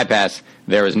longer on bypass,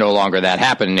 there is no longer that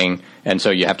happening, and so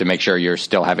you have to make sure you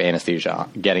still have anesthesia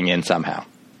getting in somehow.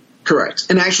 Correct.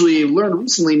 And actually learned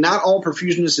recently, not all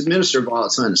perfusionists administer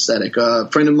volatile anesthetic. A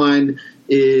friend of mine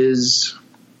is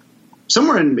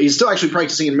he's still actually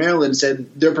practicing in Maryland,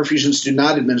 said their perfusionists do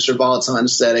not administer volatile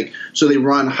anesthetic, so they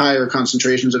run higher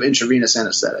concentrations of intravenous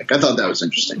anesthetic. I thought that was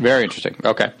interesting. Very interesting.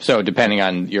 Okay. So depending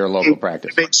on your local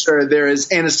practice. Make sure there is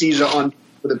anesthesia on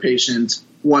for the patient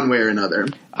one way or another.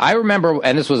 I remember,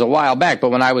 and this was a while back, but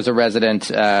when I was a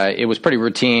resident, it was pretty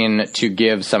routine to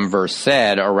give some Versed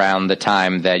around the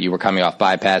time that you were coming off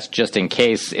bypass, just in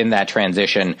case in that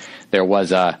transition there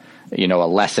was a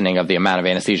lessening of the amount of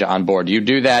anesthesia on board. Do you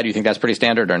do that? Do you think that's pretty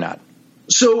standard or not?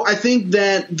 So I think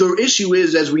that the issue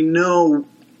is, as we know,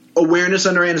 awareness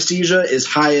under anesthesia is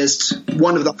highest.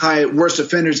 One of the worst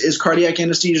offenders is cardiac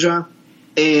anesthesia.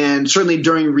 And certainly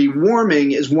during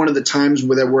rewarming is one of the times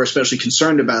where we're especially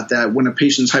concerned about that. When a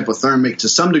patient's hypothermic to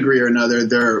some degree or another,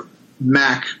 their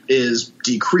MAC is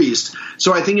decreased.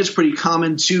 So I think it's pretty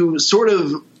common to sort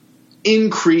of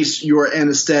increase your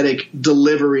anesthetic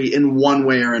delivery in one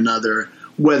way or another,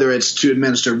 whether it's to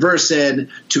administer Versed,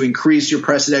 to increase your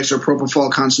Precedex or propofol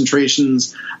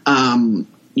concentrations.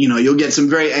 You'll get some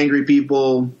very angry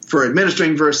people for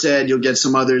administering Versed. You'll get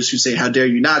some others who say, how dare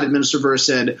you not administer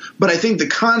Versed? But I think the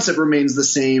concept remains the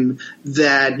same,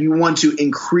 that you want to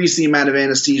increase the amount of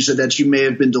anesthesia that you may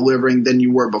have been delivering than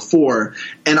you were before.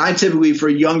 And I typically, for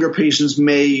younger patients,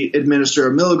 may administer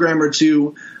a milligram or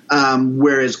two,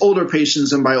 whereas older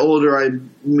patients, and by older I'm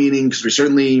meaning, because we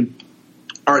certainly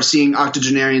are seeing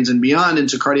octogenarians and beyond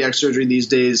into cardiac surgery these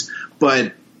days,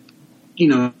 but,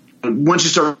 once you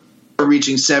start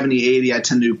reaching 70, 80, I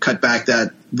tend to cut back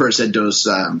that Versed dose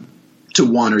to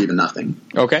 1 or even nothing.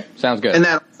 Okay, sounds good. And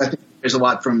that, I think, varies a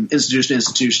lot from institution to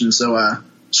institution, so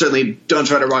certainly don't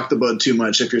try to rock the boat too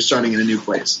much if you're starting in a new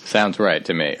place. Sounds right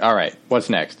to me. All right, what's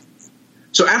next?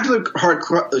 So after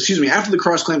the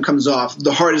cross clamp comes off,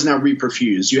 the heart is now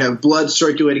reperfused. You have blood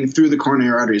circulating through the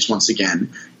coronary arteries once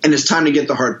again, and it's time to get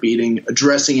the heart beating,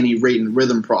 addressing any rate and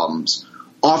rhythm problems.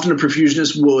 Often a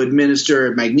perfusionist will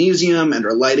administer magnesium and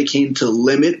or lidocaine to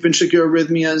limit ventricular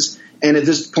arrhythmias, and at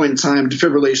this point in time,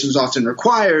 defibrillation is often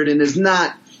required and is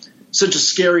not such a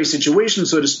scary situation,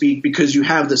 so to speak, because you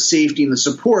have the safety and the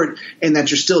support and that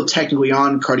you're still technically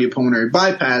on cardiopulmonary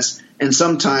bypass, and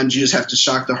sometimes you just have to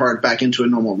shock the heart back into a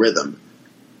normal rhythm.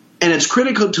 And it's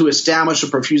critical to establish a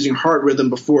perfusing heart rhythm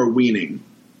before weaning.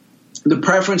 The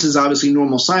preference is obviously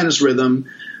normal sinus rhythm,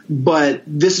 but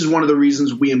this is one of the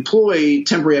reasons we employ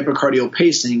temporary epicardial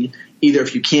pacing, either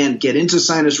if you can't get into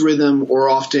sinus rhythm or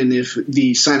often if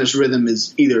the sinus rhythm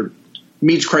is either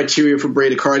meets criteria for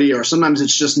bradycardia or sometimes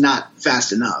it's just not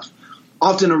fast enough.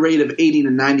 Often a rate of 80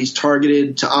 to 90 is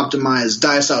targeted to optimize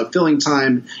diastolic filling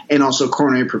time and also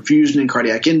coronary perfusion and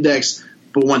cardiac index,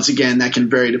 but once again, that can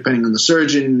vary depending on the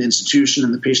surgeon, institution,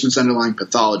 and the patient's underlying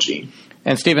pathology.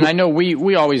 And Stephen, I know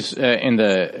we always, in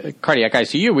the cardiac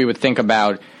ICU, we would think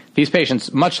about these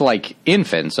patients, much like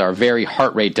infants, are very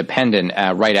heart rate dependent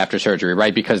right after surgery,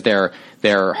 right? Because their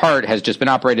heart has just been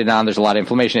operated on. There's a lot of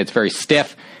inflammation. It's very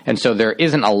stiff. And so there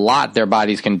isn't a lot their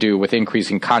bodies can do with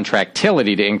increasing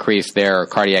contractility to increase their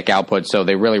cardiac output. So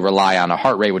they really rely on a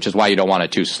heart rate, which is why you don't want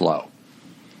it too slow.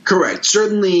 Correct.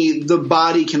 Certainly the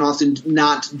body can often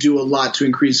not do a lot to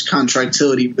increase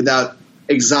contractility without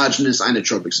exogenous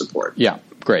inotropic support. Yeah.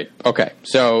 Great. Okay.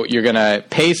 So you're going to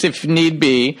pace if need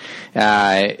be.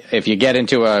 If you get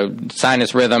into a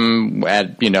sinus rhythm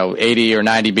at, 80 or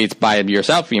 90 beats by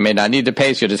yourself, you may not need to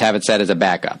pace. You'll just have it set as a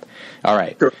backup. All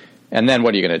right. Sure. And then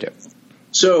what are you going to do?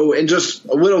 So, and just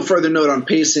a little further note on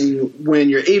pacing, when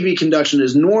your AV conduction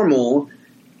is normal,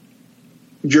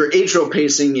 your atrial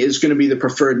pacing is going to be the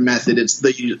preferred method. It's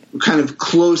the kind of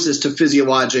closest to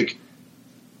physiologic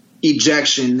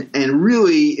ejection. And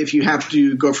really, if you have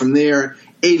to go from there,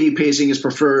 AV pacing is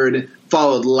preferred,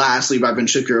 followed lastly by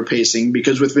ventricular pacing,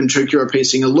 because with ventricular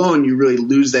pacing alone, you really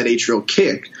lose that atrial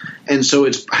kick. And so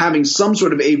it's having some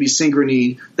sort of AV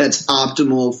synchrony that's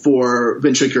optimal for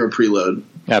ventricular preload.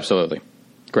 Absolutely.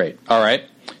 Great. All right.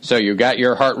 So you got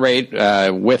your heart rate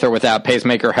with or without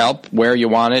pacemaker help, where you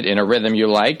want it, in a rhythm you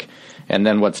like. And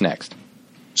then what's next?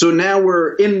 So now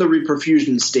we're in the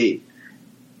reperfusion state.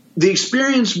 The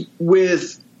experience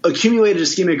with accumulated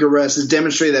ischemic arrest has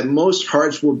demonstrated that most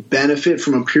hearts will benefit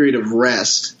from a period of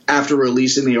rest after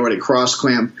releasing the aortic cross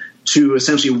clamp to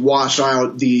essentially wash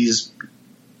out these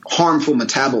harmful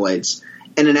metabolites.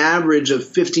 And an average of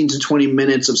 15 to 20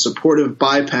 minutes of supportive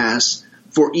bypass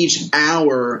for each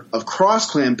hour of cross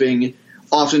clamping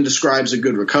often describes a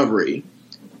good recovery.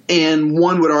 And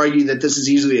one would argue that this is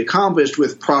easily accomplished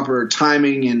with proper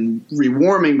timing and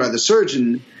rewarming by the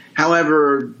surgeon.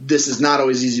 However, this is not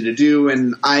always easy to do,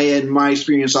 and I, in my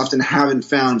experience, often haven't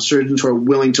found surgeons who are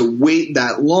willing to wait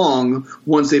that long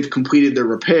once they've completed their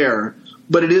repair.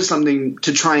 But it is something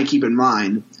to try and keep in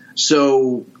mind.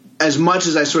 So as much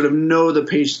as I sort of know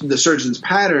the surgeon's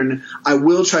pattern, I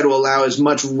will try to allow as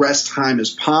much rest time as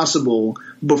possible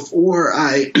before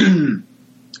I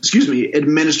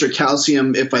administer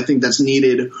calcium if I think that's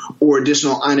needed, or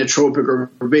additional inotropic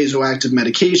or vasoactive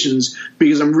medications,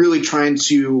 because I'm really trying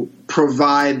to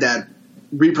provide that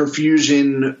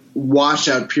reperfusion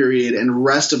washout period and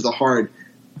rest of the heart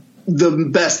the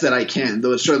best that I can,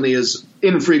 though it certainly is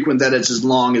infrequent that it's as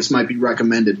long as might be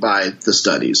recommended by the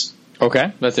studies.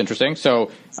 Okay, that's interesting. So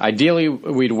ideally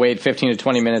we'd wait 15 to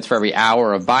 20 minutes for every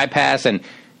hour of bypass, and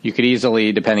you could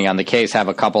easily, depending on the case, have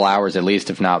a couple hours at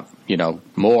least, if not,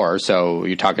 more. So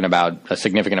you're talking about a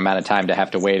significant amount of time to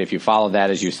have to wait. If you follow that,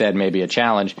 as you said, maybe a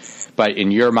challenge. But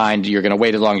in your mind, you're going to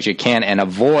wait as long as you can and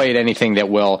avoid anything that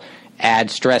will add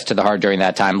stress to the heart during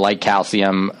that time, like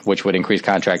calcium, which would increase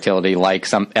contractility, like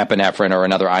some epinephrine or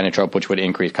another inotrope, which would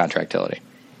increase contractility.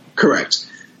 Correct.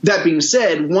 That being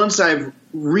said, once I've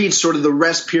reached sort of the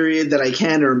rest period that I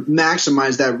can, or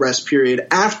maximize that rest period,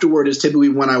 afterward is typically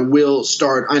when I will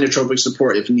start inotropic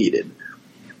support if needed.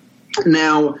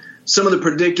 Now, some of the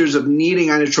predictors of needing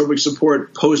inotropic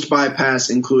support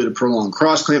post-bypass include a prolonged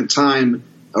cross-clamp time,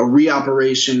 a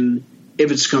reoperation,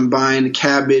 if it's combined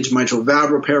CABG mitral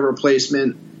valve repair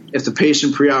replacement, if the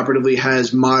patient preoperatively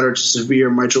has moderate to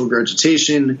severe mitral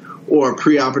regurgitation, or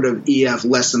preoperative EF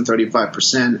less than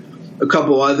 35%. A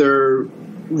couple other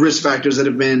risk factors that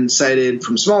have been cited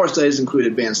from smaller studies include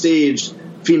advanced age,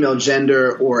 female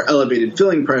gender, or elevated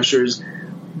filling pressures.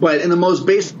 But in the most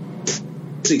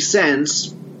basic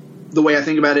sense, the way I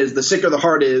think about it is the sicker the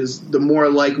heart is, the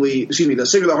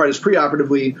sicker the heart is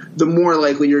preoperatively, the more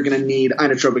likely you're going to need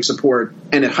inotropic support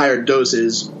and at higher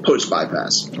doses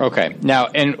post-bypass. Okay. Now,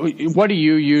 and what do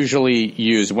you usually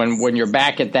use when you're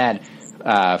back at that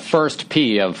first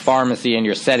P of pharmacy and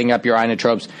you're setting up your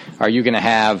inotropes? Are you going to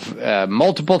have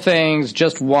multiple things,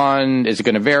 just one? Is it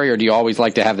going to vary, or do you always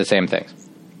like to have the same things?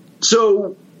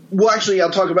 So, actually,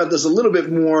 I'll talk about this a little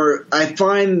bit more. I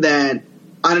find that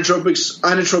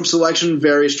inotrope selection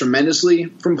varies tremendously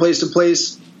from place to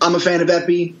place. I'm a fan of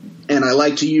Epi, and I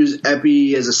like to use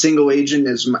Epi as a single agent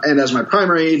and as my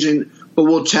primary agent, but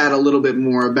we'll chat a little bit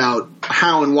more about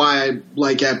how and why I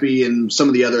like Epi and some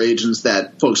of the other agents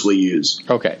that folks will use.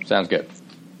 Okay, sounds good.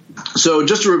 So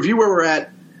just to review where we're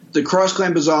at, the cross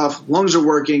clamp is off, lungs are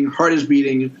working, heart is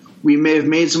beating. We may have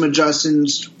made some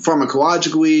adjustments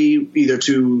pharmacologically, either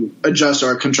to adjust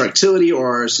our contractility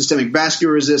or our systemic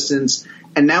vascular resistance,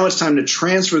 and now it's time to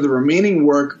transfer the remaining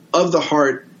work of the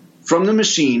heart from the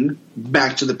machine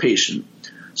back to the patient.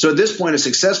 So at this point, a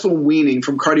successful weaning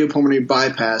from cardiopulmonary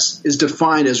bypass is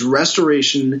defined as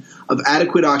restoration of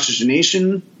adequate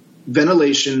oxygenation,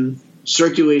 ventilation,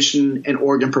 circulation, and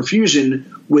organ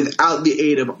perfusion without the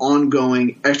aid of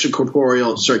ongoing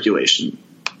extracorporeal circulation.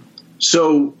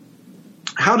 So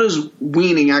how does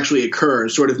weaning actually occur,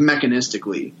 sort of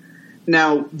mechanistically?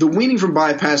 Now, the weaning from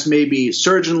bypass may be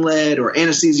surgeon-led or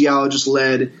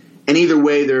anesthesiologist-led, and either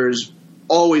way, there's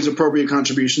always appropriate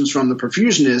contributions from the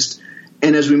perfusionist.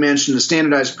 And as we mentioned, the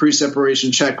standardized pre-separation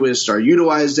checklists are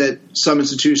utilized at some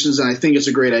institutions, and I think it's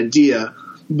a great idea.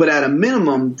 But at a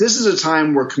minimum, this is a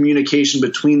time where communication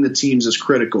between the teams is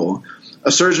critical.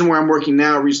 A surgeon where I'm working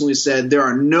now recently said there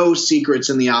are no secrets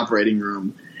in the operating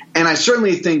room. And I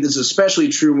certainly think this is especially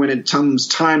true when it comes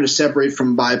time to separate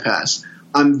from bypass.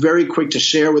 I'm very quick to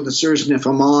share with the surgeon if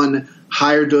I'm on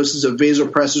higher doses of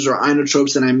vasopressors or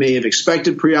inotropes than I may have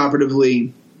expected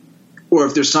preoperatively, or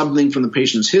if there's something from the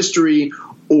patient's history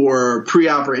or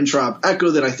pre-op or intra-op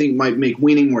echo that I think might make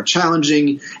weaning more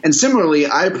challenging. And similarly,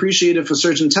 I appreciate if a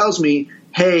surgeon tells me,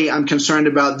 hey, I'm concerned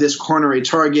about this coronary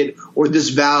target or this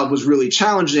valve was really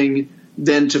challenging,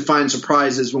 than to find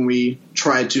surprises when we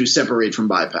try to separate from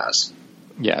bypass.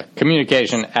 Yeah,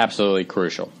 communication, absolutely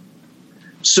crucial.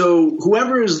 So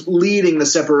whoever is leading the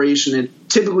separation, it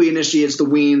typically initiates the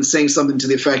wean, saying something to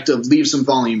the effect of leave some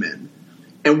volume in.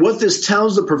 And what this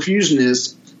tells the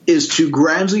perfusionist is to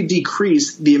gradually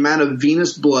decrease the amount of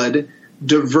venous blood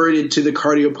diverted to the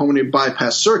cardiopulmonary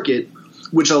bypass circuit,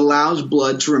 which allows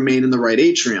blood to remain in the right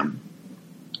atrium.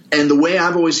 And the way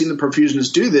I've always seen the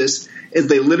perfusionists do this is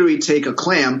they literally take a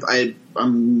clamp.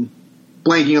 I'm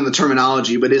blanking on the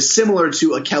terminology, but it's similar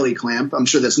to a Kelly clamp. I'm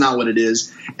sure that's not what it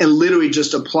is. And literally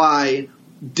just apply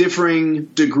differing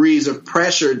degrees of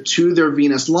pressure to their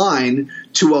venous line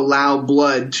to allow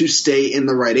blood to stay in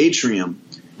the right atrium.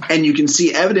 And you can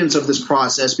see evidence of this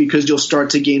process because you'll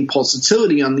start to gain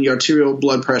pulsatility on the arterial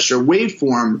blood pressure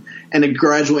waveform, and a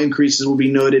gradual increases will be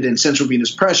noted in central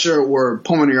venous pressure or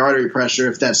pulmonary artery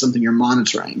pressure if that's something you're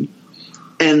monitoring.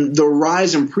 And the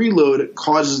rise in preload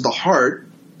causes the heart,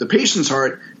 the patient's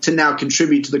heart, to now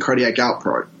contribute to the cardiac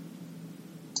output.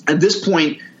 At this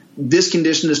point, this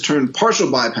condition is termed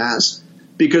partial bypass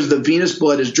because the venous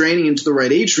blood is draining into the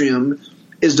right atrium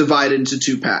is divided into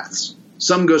two paths.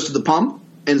 Some goes to the pump,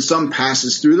 and some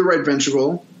passes through the right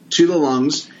ventricle to the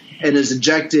lungs and is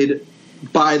ejected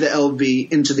by the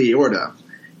LV into the aorta.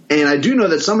 And I do know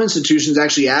that some institutions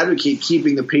actually advocate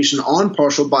keeping the patient on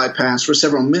partial bypass for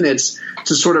several minutes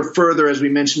to sort of further, as we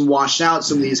mentioned, wash out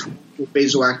some of these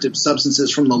vasoactive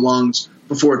substances from the lungs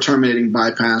before terminating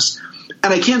bypass.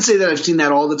 And I can't say that I've seen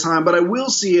that all the time, but I will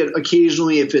see it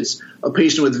occasionally if it's a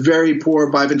patient with very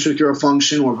poor biventricular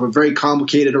function or a very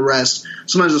complicated arrest.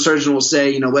 Sometimes the surgeon will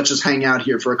say, let's just hang out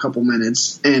here for a couple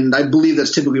minutes. And I believe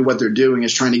that's typically what they're doing,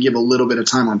 is trying to give a little bit of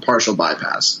time on partial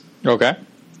bypass. Okay.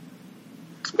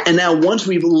 And now once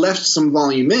we've left some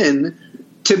volume in,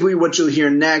 typically what you'll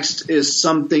hear next is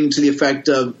something to the effect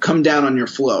of come down on your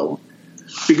flow.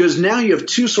 Because now you have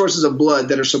two sources of blood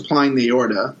that are supplying the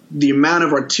aorta. The amount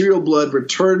of arterial blood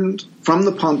returned from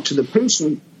the pump to the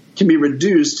patient can be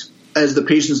reduced as the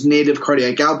patient's native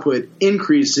cardiac output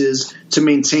increases to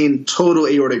maintain total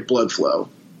aortic blood flow.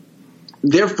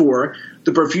 Therefore,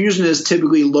 the perfusionist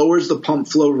typically lowers the pump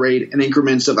flow rate in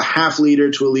increments of a half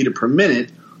liter to a liter per minute,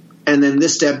 and then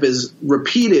this step is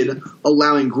repeated,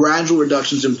 allowing gradual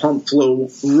reductions in pump flow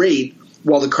rate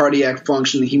while the cardiac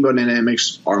function and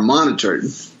hemodynamics are monitored.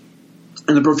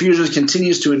 And the perfusionist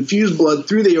continues to infuse blood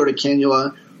through the aortic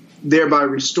cannula, thereby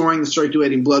restoring the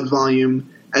circulating blood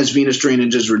volume as venous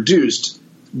drainage is reduced.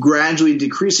 gradually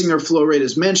decreasing their flow rate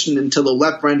as mentioned until the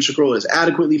left ventricle is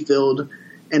adequately filled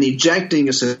and ejecting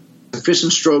a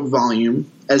sufficient stroke volume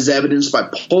as evidenced by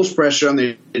pulse pressure on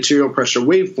the arterial pressure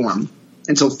waveform,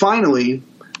 until finally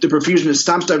the perfusionist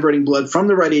stops diverting blood from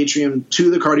the right atrium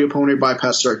to the cardiopulmonary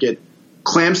bypass circuit,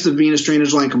 clamps the venous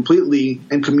drainage line completely,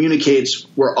 and communicates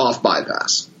we're off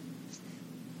bypass.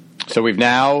 So we've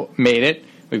now made it.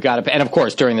 We've got and of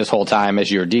course, during this whole time, as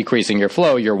you're decreasing your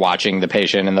flow, you're watching the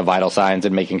patient and the vital signs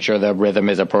and making sure the rhythm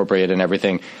is appropriate and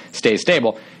everything stays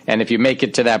stable. And if you make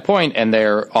it to that point and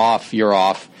they're off, you're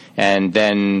off. And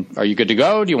then are you good to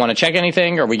go? Do you want to check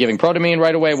anything? Are we giving protamine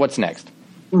right away? What's next?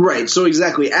 Right. So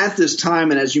exactly at this time,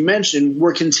 and as you mentioned,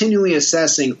 we're continually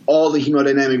assessing all the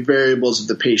hemodynamic variables of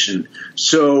the patient.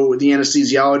 So the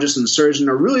anesthesiologist and the surgeon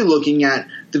are really looking at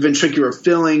the ventricular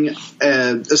filling,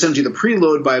 essentially the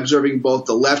preload, by observing both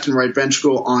the left and right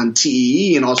ventricle on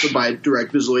TEE and also by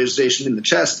direct visualization in the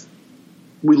chest.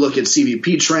 We look at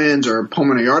CVP trends or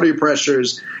pulmonary artery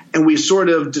pressures, and we sort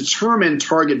of determine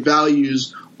target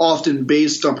values often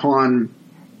based upon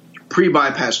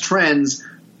pre-bypass trends,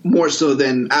 more so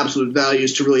than absolute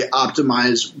values, to really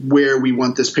optimize where we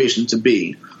want this patient to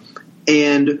be.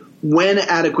 And when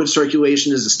adequate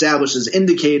circulation is established as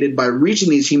indicated by reaching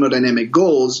these hemodynamic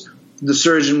goals, the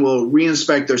surgeon will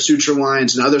reinspect their suture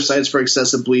lines and other sites for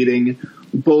excessive bleeding.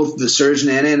 Both the surgeon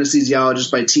and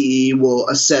anesthesiologist by TE will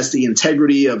assess the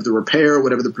integrity of the repair,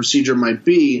 whatever the procedure might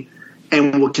be,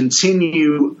 and will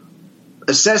continue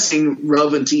assessing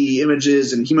relevant TE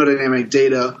images and hemodynamic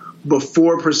data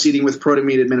before proceeding with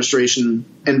protamine administration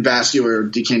and vascular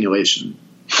decannulation.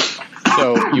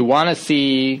 So you want to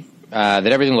see that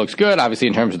everything looks good, obviously,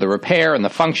 in terms of the repair and the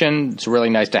function. It's really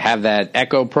nice to have that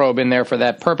echo probe in there for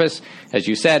that purpose. As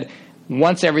you said,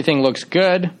 once everything looks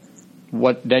good,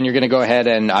 then you're going to go ahead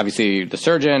and obviously the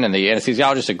surgeon and the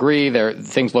anesthesiologist agree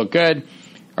things look good.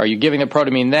 Are you giving the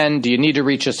protamine then? Do you need to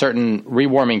reach a certain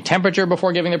rewarming temperature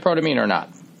before giving the protamine or not?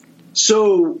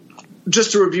 So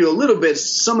just to review a little bit,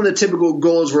 some of the typical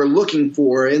goals we're looking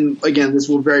for, and again, this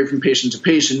will vary from patient to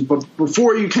patient, but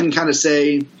before you can kind of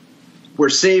say we're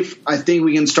safe, I think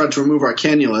we can start to remove our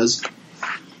cannulas,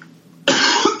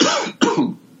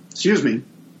 excuse me,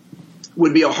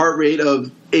 would be a heart rate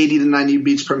of 80 to 90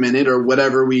 beats per minute, or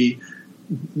whatever we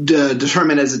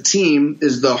determine as a team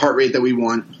is the heart rate that we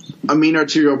want. A mean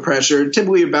arterial pressure,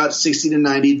 typically about 60 to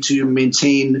 90 to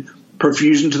maintain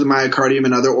perfusion to the myocardium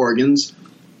and other organs.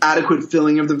 Adequate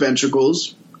filling of the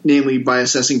ventricles, namely by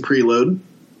assessing preload.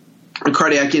 A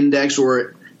cardiac index,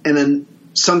 and then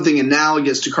something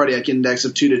analogous to cardiac index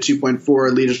of 2 to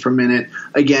 2.4 liters per minute,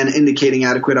 again indicating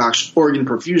adequate organ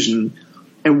perfusion.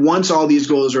 And once all these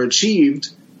goals are achieved,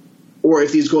 or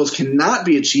if these goals cannot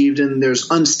be achieved and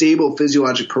there's unstable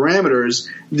physiologic parameters,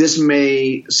 this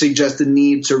may suggest the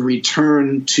need to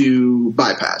return to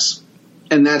bypass.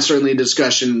 And that's certainly a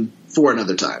discussion for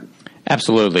another time.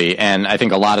 Absolutely. And I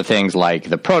think a lot of things like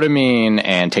the protamine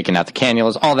and taking out the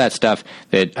cannulas, all that stuff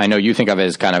that I know you think of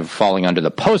as kind of falling under the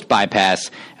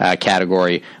post-bypass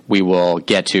category, we will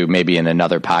get to maybe in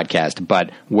another podcast.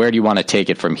 But where do you want to take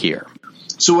it from here?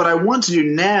 So what I want to do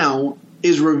now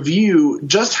is review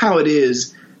just how it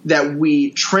is that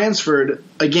we transferred,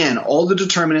 again, all the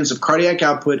determinants of cardiac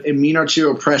output and mean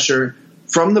arterial pressure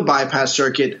from the bypass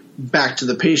circuit back to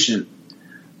the patient.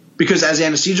 Because as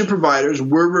anesthesia providers,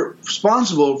 we're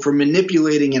responsible for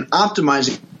manipulating and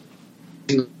optimizing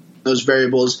those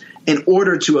variables in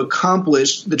order to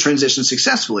accomplish the transition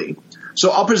successfully. So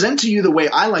I'll present to you the way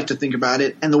I like to think about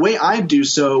it, and the way I do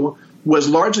so was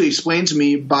largely explained to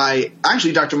me by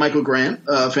actually Dr. Michael Grant,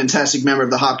 a fantastic member of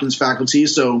the Hopkins faculty,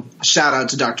 so shout out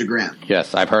to Dr. Grant.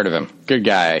 Yes, I've heard of him. Good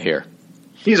guy, I hear.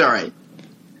 He's all right.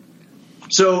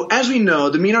 So as we know,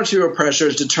 the mean arterial pressure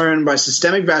is determined by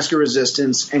systemic vascular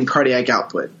resistance and cardiac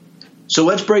output. So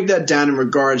let's break that down in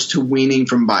regards to weaning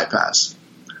from bypass.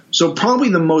 So probably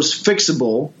the most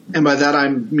fixable, and by that I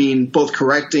mean both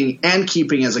correcting and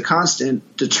keeping as a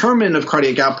constant, determinant of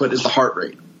cardiac output is the heart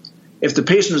rate. If the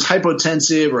patient is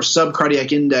hypotensive or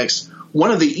subcardiac index,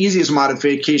 one of the easiest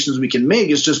modifications we can make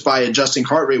is just by adjusting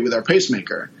heart rate with our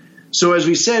pacemaker. So as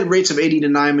we said, rates of 80 to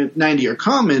 90 are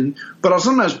common, but I'll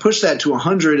sometimes push that to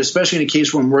 100, especially in a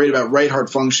case where I'm worried about right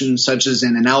heart function, such as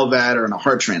in an LVAD or in a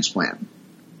heart transplant.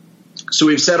 So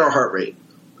we've set our heart rate.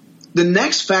 The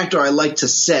next factor I like to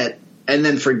set and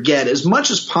then forget as much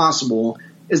as possible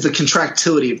is the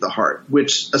contractility of the heart,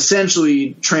 which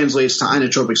essentially translates to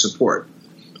inotropic support.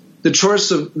 The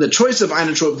choice of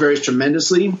inotrope varies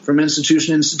tremendously from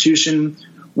institution to institution.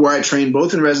 Where I trained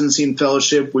both in residency and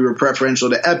fellowship, we were preferential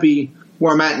to epi.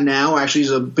 Where I'm at now actually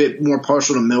is a bit more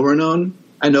partial to milrinone.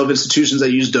 I know of institutions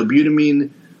that use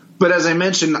dobutamine. But as I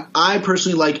mentioned, I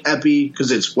personally like epi because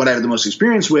it's what I have the most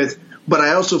experience with, but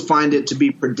I also find it to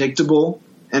be predictable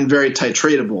and very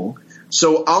titratable.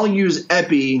 So I'll use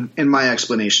epi in my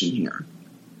explanation here.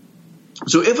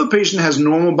 So if a patient has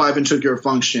normal biventricular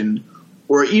function,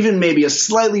 or even maybe a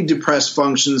slightly depressed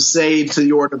function, say to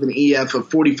the order of an EF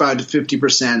of 45 to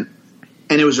 50%,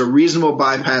 and it was a reasonable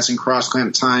bypass and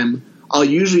cross-clamp time, I'll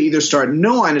usually either start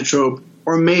no inotrope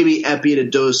or maybe epi at a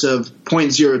dose of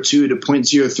 0.02 to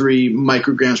 0.03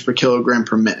 micrograms per kilogram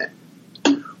per minute.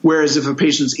 Whereas if a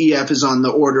patient's EF is on the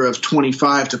order of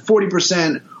 25 to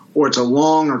 40%, or it's a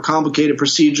long or complicated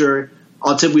procedure,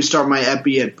 I'll typically start my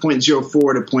epi at 0.04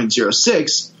 to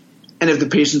 0.06. And if the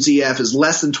patient's EF is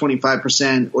less than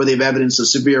 25% or they have evidence of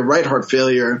severe right heart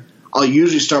failure, I'll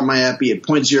usually start my epi at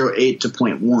 0.08 to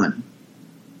 0.1.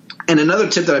 And another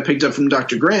tip that I picked up from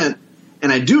Dr. Grant,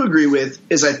 and I do agree with,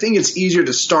 is I think it's easier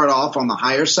to start off on the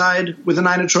higher side with an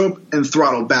inotrope and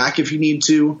throttle back if you need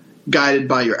to, guided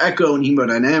by your echo and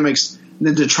hemodynamics,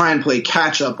 than to try and play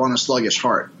catch-up on a sluggish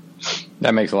heart.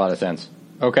 That makes a lot of sense.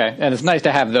 Okay, and it's nice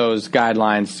to have those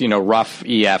guidelines, rough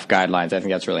EF guidelines. I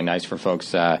think that's really nice for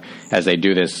folks as they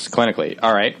do this clinically.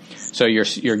 All right, so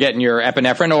you're getting your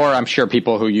epinephrine, or I'm sure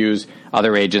people who use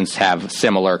other agents have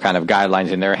similar kind of guidelines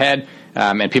in their head.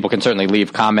 And people can certainly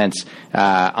leave comments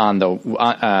on the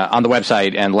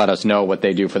website and let us know what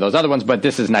they do for those other ones. But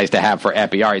this is nice to have for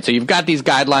epi. All right, so you've got these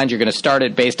guidelines. You're going to start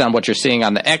it based on what you're seeing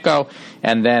on the echo,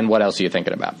 and then what else are you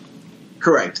thinking about?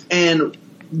 Correct. And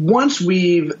once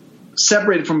we've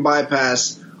separated from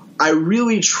bypass, I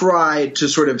really try to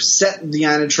sort of set the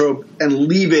inotrope and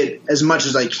leave it as much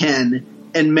as I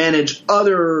can and manage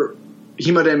other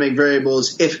hemodynamic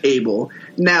variables if able.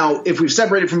 Now, if we've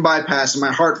separated from bypass and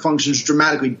my heart functions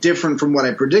dramatically different from what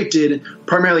I predicted,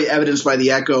 primarily evidenced by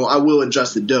the echo, I will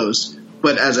adjust the dose.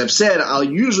 But as I've said, I'll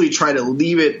usually try to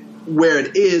leave it where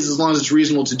it is as long as it's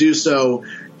reasonable to do so.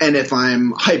 And if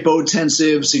I'm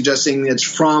hypotensive, suggesting it's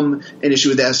from an issue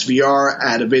with the SVR,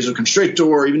 add a vasoconstrictor,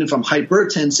 or even if I'm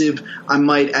hypertensive, I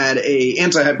might add a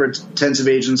antihypertensive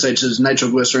agent such as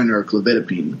nitroglycerin or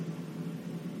clofidipine.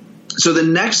 So the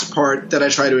next part that I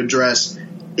try to address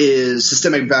is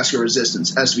systemic vascular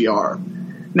resistance,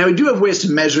 SVR. Now, we do have ways to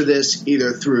measure this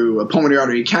either through a pulmonary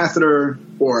artery catheter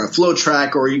or a flow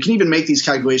track, or you can even make these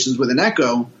calculations with an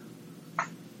echo.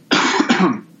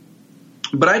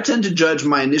 But I tend to judge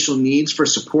my initial needs for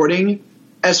supporting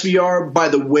SVR by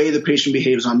the way the patient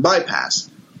behaves on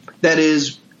bypass. That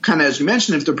is, kind of as you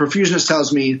mentioned, if the perfusionist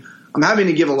tells me I'm having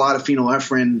to give a lot of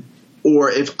phenylephrine,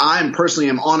 or if I personally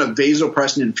am on a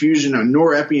vasopressin infusion or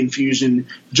norepi infusion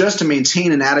just to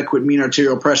maintain an adequate mean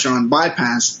arterial pressure on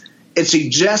bypass, it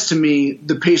suggests to me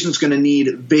the patient's going to need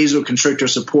vasoconstrictor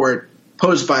support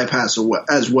post-bypass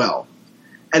as well.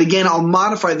 And again, I'll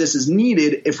modify this as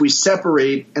needed if we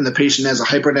separate and the patient has a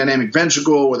hyperdynamic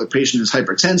ventricle or the patient is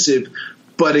hypertensive.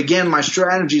 But again, my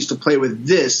strategy is to play with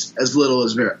this as little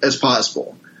as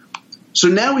possible. So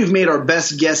now we've made our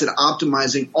best guess at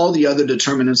optimizing all the other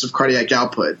determinants of cardiac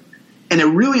output, and it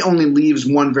really only leaves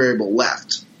one variable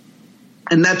left,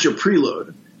 and that's your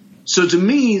preload. So to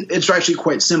me, it's actually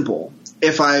quite simple.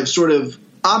 If I've sort of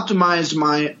optimized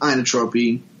my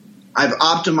inotropy, I've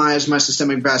optimized my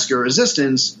systemic vascular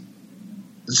resistance,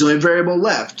 there's the only variable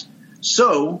left.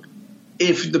 So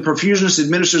if the perfusionist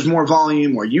administers more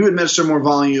volume or you administer more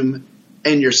volume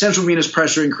and your central venous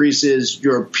pressure increases,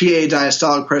 your PA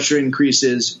diastolic pressure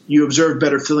increases, you observe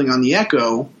better filling on the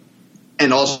echo,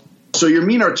 and also your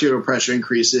mean arterial pressure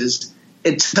increases,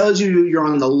 it tells you you're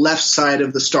on the left side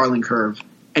of the Starling curve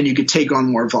and you could take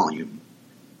on more volume.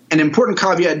 An important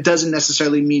caveat doesn't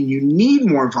necessarily mean you need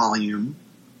more volume,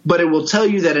 but it will tell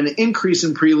you that an increase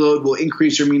in preload will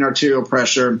increase your mean arterial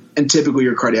pressure and typically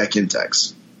your cardiac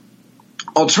index.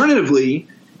 Alternatively,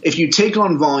 if you take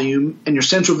on volume and your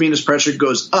central venous pressure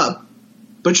goes up,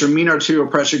 but your mean arterial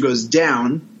pressure goes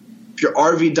down, if your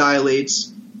RV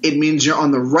dilates, it means you're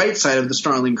on the right side of the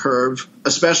Starling curve,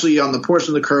 especially on the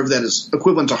portion of the curve that is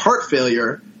equivalent to heart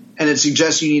failure, and it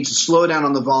suggests you need to slow down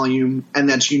on the volume and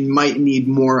that you might need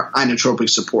more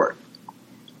inotropic support.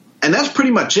 And that's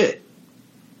pretty much it.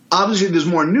 Obviously, there's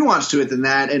more nuance to it than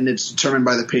that, and it's determined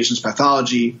by the patient's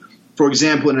pathology. For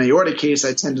example, in an aortic case,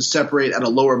 I tend to separate at a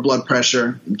lower blood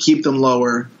pressure and keep them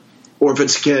lower. Or if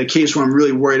it's a case where I'm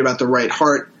really worried about the right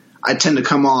heart, I tend to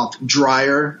come off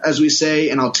drier, as we say,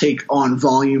 and I'll take on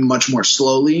volume much more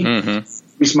slowly,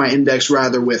 increase my index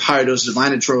rather with higher doses of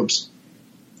inotropes.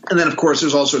 And then, of course,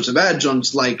 there's all sorts of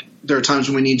adjuncts, like there are times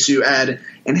when we need to add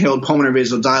inhaled pulmonary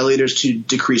vasodilators to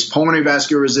decrease pulmonary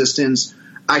vascular resistance.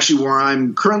 Actually, where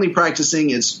I'm currently practicing,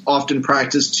 it's often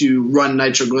practiced to run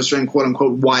nitroglycerin, quote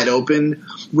unquote, wide open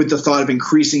with the thought of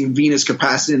increasing venous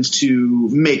capacitance to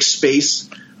make space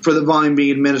for the volume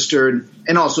being administered,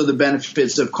 and also the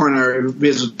benefits of coronary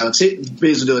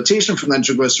vasodilatation from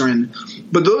nitroglycerin.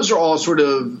 But those are all sort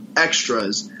of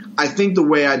extras. I think the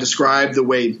way I described, the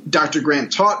way Dr.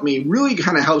 Grant taught me, really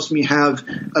kind of helps me have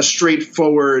a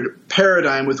straightforward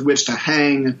paradigm with which to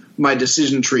hang my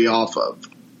decision tree off of.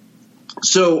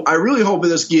 So I really hope that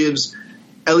this gives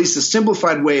at least a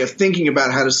simplified way of thinking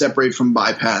about how to separate from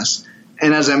bypass.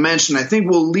 And as I mentioned, I think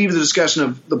we'll leave the discussion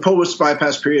of the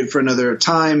post-bypass period for another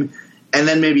time, and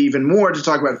then maybe even more to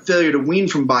talk about failure to wean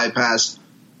from bypass.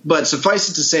 But suffice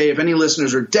it to say, if any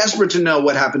listeners are desperate to know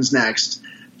what happens next,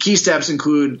 key steps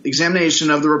include examination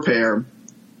of the repair,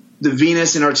 the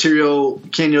venous and arterial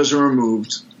canulas are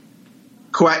removed,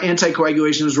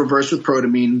 anticoagulation is reversed with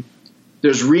protamine,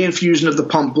 there's reinfusion of the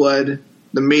pump blood,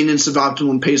 the maintenance of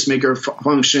optimum pacemaker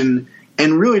function,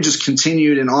 and really just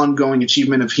continued and ongoing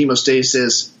achievement of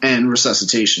hemostasis and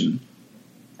resuscitation.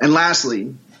 And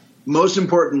lastly, most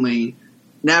importantly,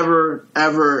 never,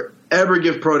 ever, ever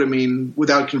give protamine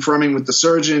without confirming with the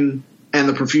surgeon and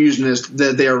the perfusionist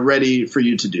that they are ready for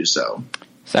you to do so.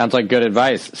 Sounds like good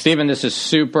advice. Stephen, this is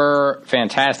super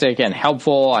fantastic and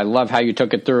helpful. I love how you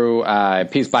took it through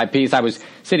piece by piece. I was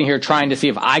sitting here trying to see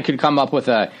if I could come up with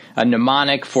a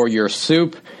mnemonic for your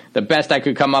soup. The best I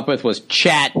could come up with was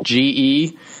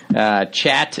ChatGE.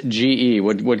 ChatGE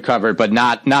would cover it, but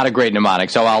not a great mnemonic.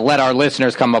 So I'll let our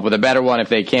listeners come up with a better one if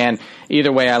they can.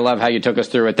 Either way, I love how you took us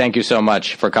through it. Thank you so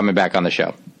much for coming back on the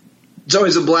show. It's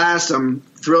always a blast. I'm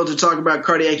thrilled to talk about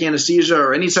cardiac anesthesia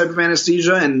or any type of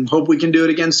anesthesia, and hope we can do it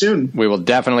again soon. We will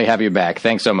definitely have you back.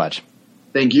 Thanks so much.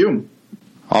 Thank you.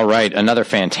 All right, another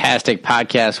fantastic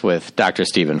podcast with Dr.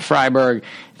 Stephen Freiberg.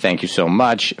 Thank you so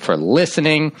much for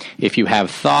listening. If you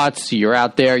have thoughts, you're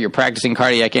out there, you're practicing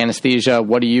cardiac anesthesia.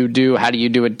 What do you do? How do you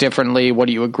do it differently? What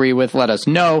do you agree with? Let us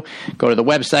know. Go to the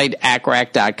website,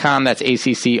 accrac.com. That's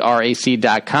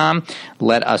ACCRAC.com.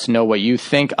 Let us know what you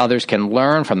think others can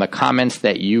learn from the comments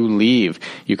that you leave.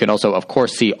 You can also, of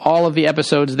course, see all of the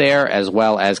episodes there, as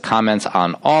well as comments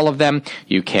on all of them.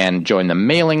 You can join the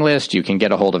mailing list. You can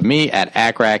get a hold of me at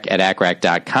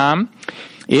accrac@accrac.com.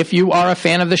 If you are a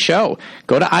fan of the show,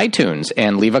 go to iTunes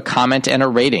and leave a comment and a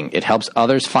rating. It helps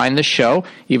others find the show.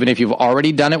 Even if you've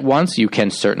already done it once, you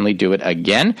can certainly do it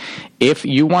again. If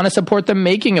you want to support the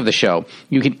making of the show,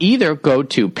 you can either go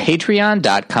to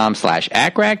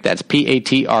patreon.com/ACRAC, that's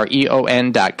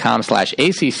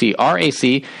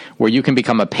patreon.com/ACCRAC, where you can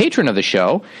become a patron of the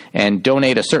show and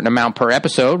donate a certain amount per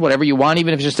episode, whatever you want,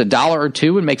 even if it's just $1 or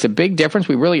 $2, it makes a big difference.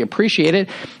 We really appreciate it.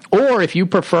 Or if you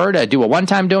prefer to do a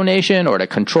one-time donation or to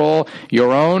control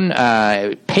your own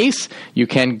pace, you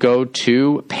can go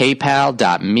to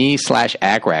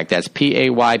paypal.me/ACRAC. That's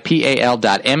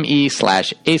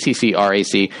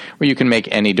paypal.me/ACCRAC, where you can make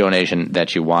any donation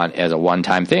that you want as a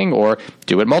one-time thing or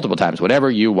do it multiple times,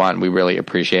 whatever you want. We really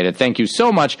appreciate it. Thank you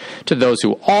so much to those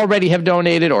who already have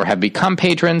donated or have become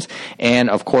patrons. And,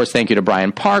 of course, thank you to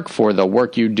Brian Park for the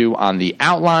work you do on the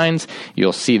outlines.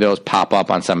 You'll see those pop up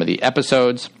on some of the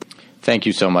episodes. Thank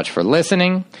you so much for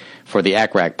listening. For the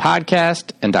ACRAC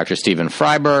podcast and Dr. Stephen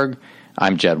Freiberg,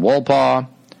 I'm Jed Wolpaw.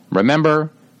 Remember,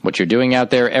 what you're doing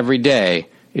out there every day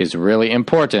is really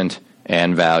important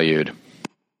and valued.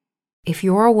 If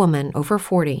you're a woman over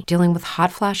 40 dealing with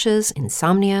hot flashes,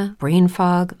 insomnia, brain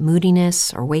fog,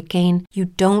 moodiness, or weight gain, you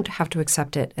don't have to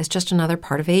accept it as just another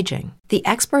part of aging. The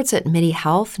experts at MIDI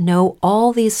Health know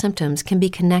all these symptoms can be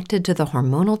connected to the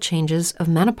hormonal changes of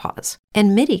menopause.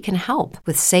 And MIDI can help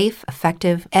with safe,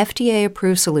 effective,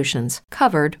 FDA-approved solutions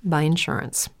covered by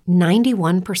insurance.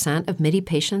 91% of MIDI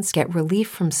patients get relief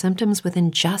from symptoms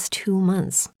within just 2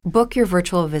 months. Book your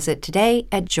virtual visit today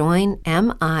at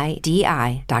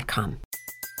joinmidi.com.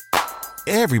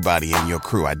 Everybody in your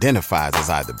crew identifies as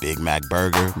either Big Mac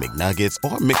Burger, McNuggets,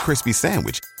 or McCrispy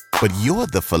Sandwich. But you're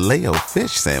the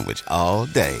Filet-O-Fish Sandwich all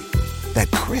day.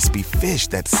 That crispy fish,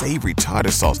 that savory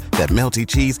tartar sauce, that melty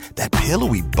cheese, that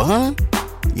pillowy bun.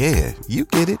 Yeah, you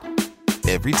get it.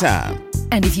 Every time.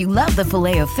 And if you love the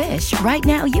Filet-O-Fish, right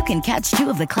now you can catch 2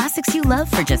 of the classics you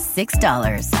love for just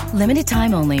 $6. Limited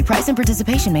time only. Price and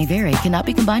participation may vary. Cannot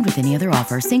be combined with any other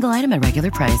offer. Single item at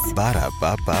regular price.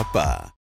 Ba-da-ba-ba-ba.